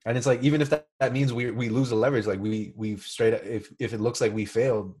 And it's like, even if that means we lose the leverage, like we've straight up, if it looks like we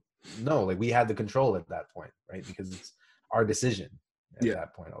failed, no, like we had the control at that point, right? Because it's our decision at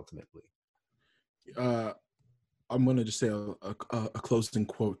that point ultimately. I'm gonna just say a closing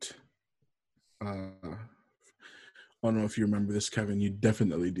quote. I don't know if you remember this, Kevin. You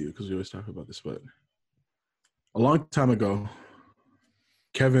definitely do, because we always talk about this. But a long time ago,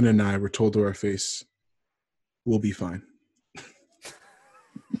 Kevin and I were told to our face, "We'll be fine,"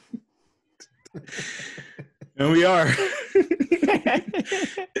 and we are.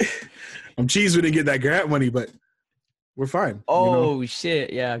 I'm cheesed we didn't get that grant money, but we're fine. Oh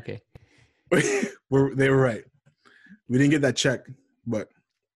shit! Yeah, okay. They were right. We didn't get that check, but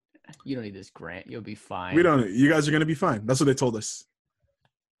you don't need this grant. You'll be fine. We don't. You guys are gonna be fine. That's what they told us.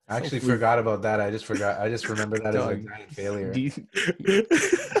 I actually forgot about that. I just remember that as a giant failure.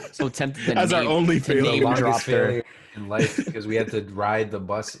 So tempted to as our only failure. Longest failure in life, because we had to ride the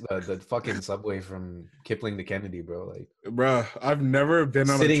bus, the fucking subway from Kipling to Kennedy, bro. Like, bro, I've never been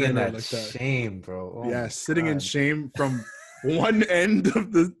on sitting a train in that like that. Shame, bro. Oh sitting in shame from one end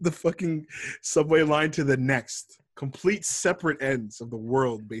of the fucking subway line to the next. Complete separate ends of the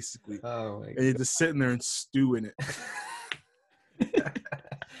world, basically. Oh my God. And you're just sitting there and stewing it.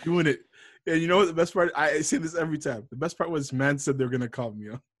 Doing it. And you know what the best part? I say this every time. The best part was, man said they're going to come,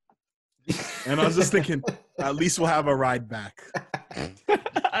 you know? And I was just thinking, at least we'll have a ride back.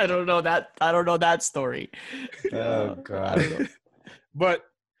 I don't know that story. Oh, God. I don't know. But,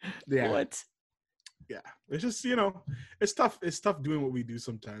 yeah. What? Yeah, it's just, you know, it's tough. It's tough doing what we do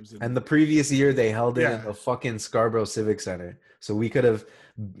sometimes. And the previous year they held it in the fucking Scarborough Civic Center, so we could have,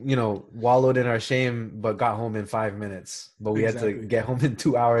 you know, wallowed in our shame, but got home in 5 minutes. But we had to get home in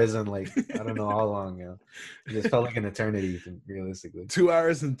 2 hours and like I don't know how long. You know, it just felt like an eternity, realistically. 2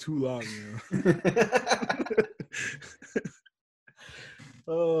 hours and too long. You know?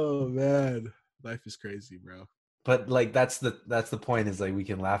 Oh man, life is crazy, bro. But like that's the point, is like we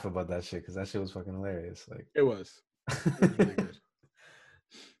can laugh about that shit because that shit was fucking hilarious. Like it was really good.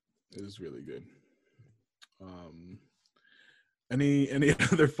 It was really good. Any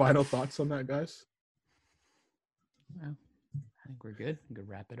other final thoughts on that, guys? Well, I think we're good. We can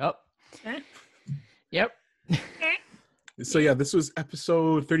wrap it up. Yep. So yeah, this was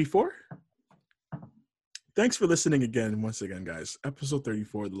episode 34. Thanks for listening once again, guys. Episode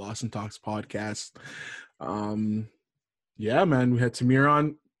 34, the Lost and Talks podcast. Yeah, man, we had Tamir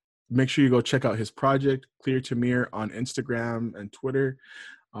on. Make sure you go check out his project, Clear Tamir, on Instagram and Twitter.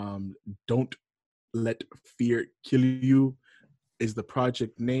 Don't Let Fear Kill You is the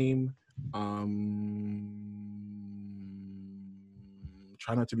project name.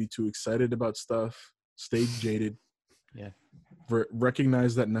 Try not to be too excited about stuff. Stay jaded. Yeah.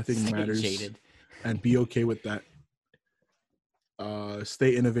 Recognize that nothing matters. Jaded. And be okay with that.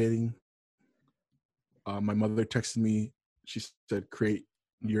 Stay innovating. My mother texted me. She said, create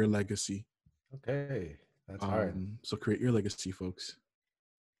your legacy. Okay. That's hard. So create your legacy, folks.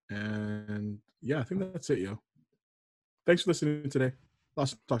 And yeah, I think that's it, yo. Thanks for listening today.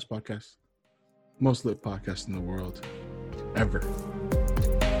 Lost Talks Podcast. Most lit podcast in the world. Ever.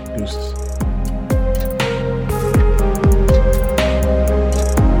 Deuces.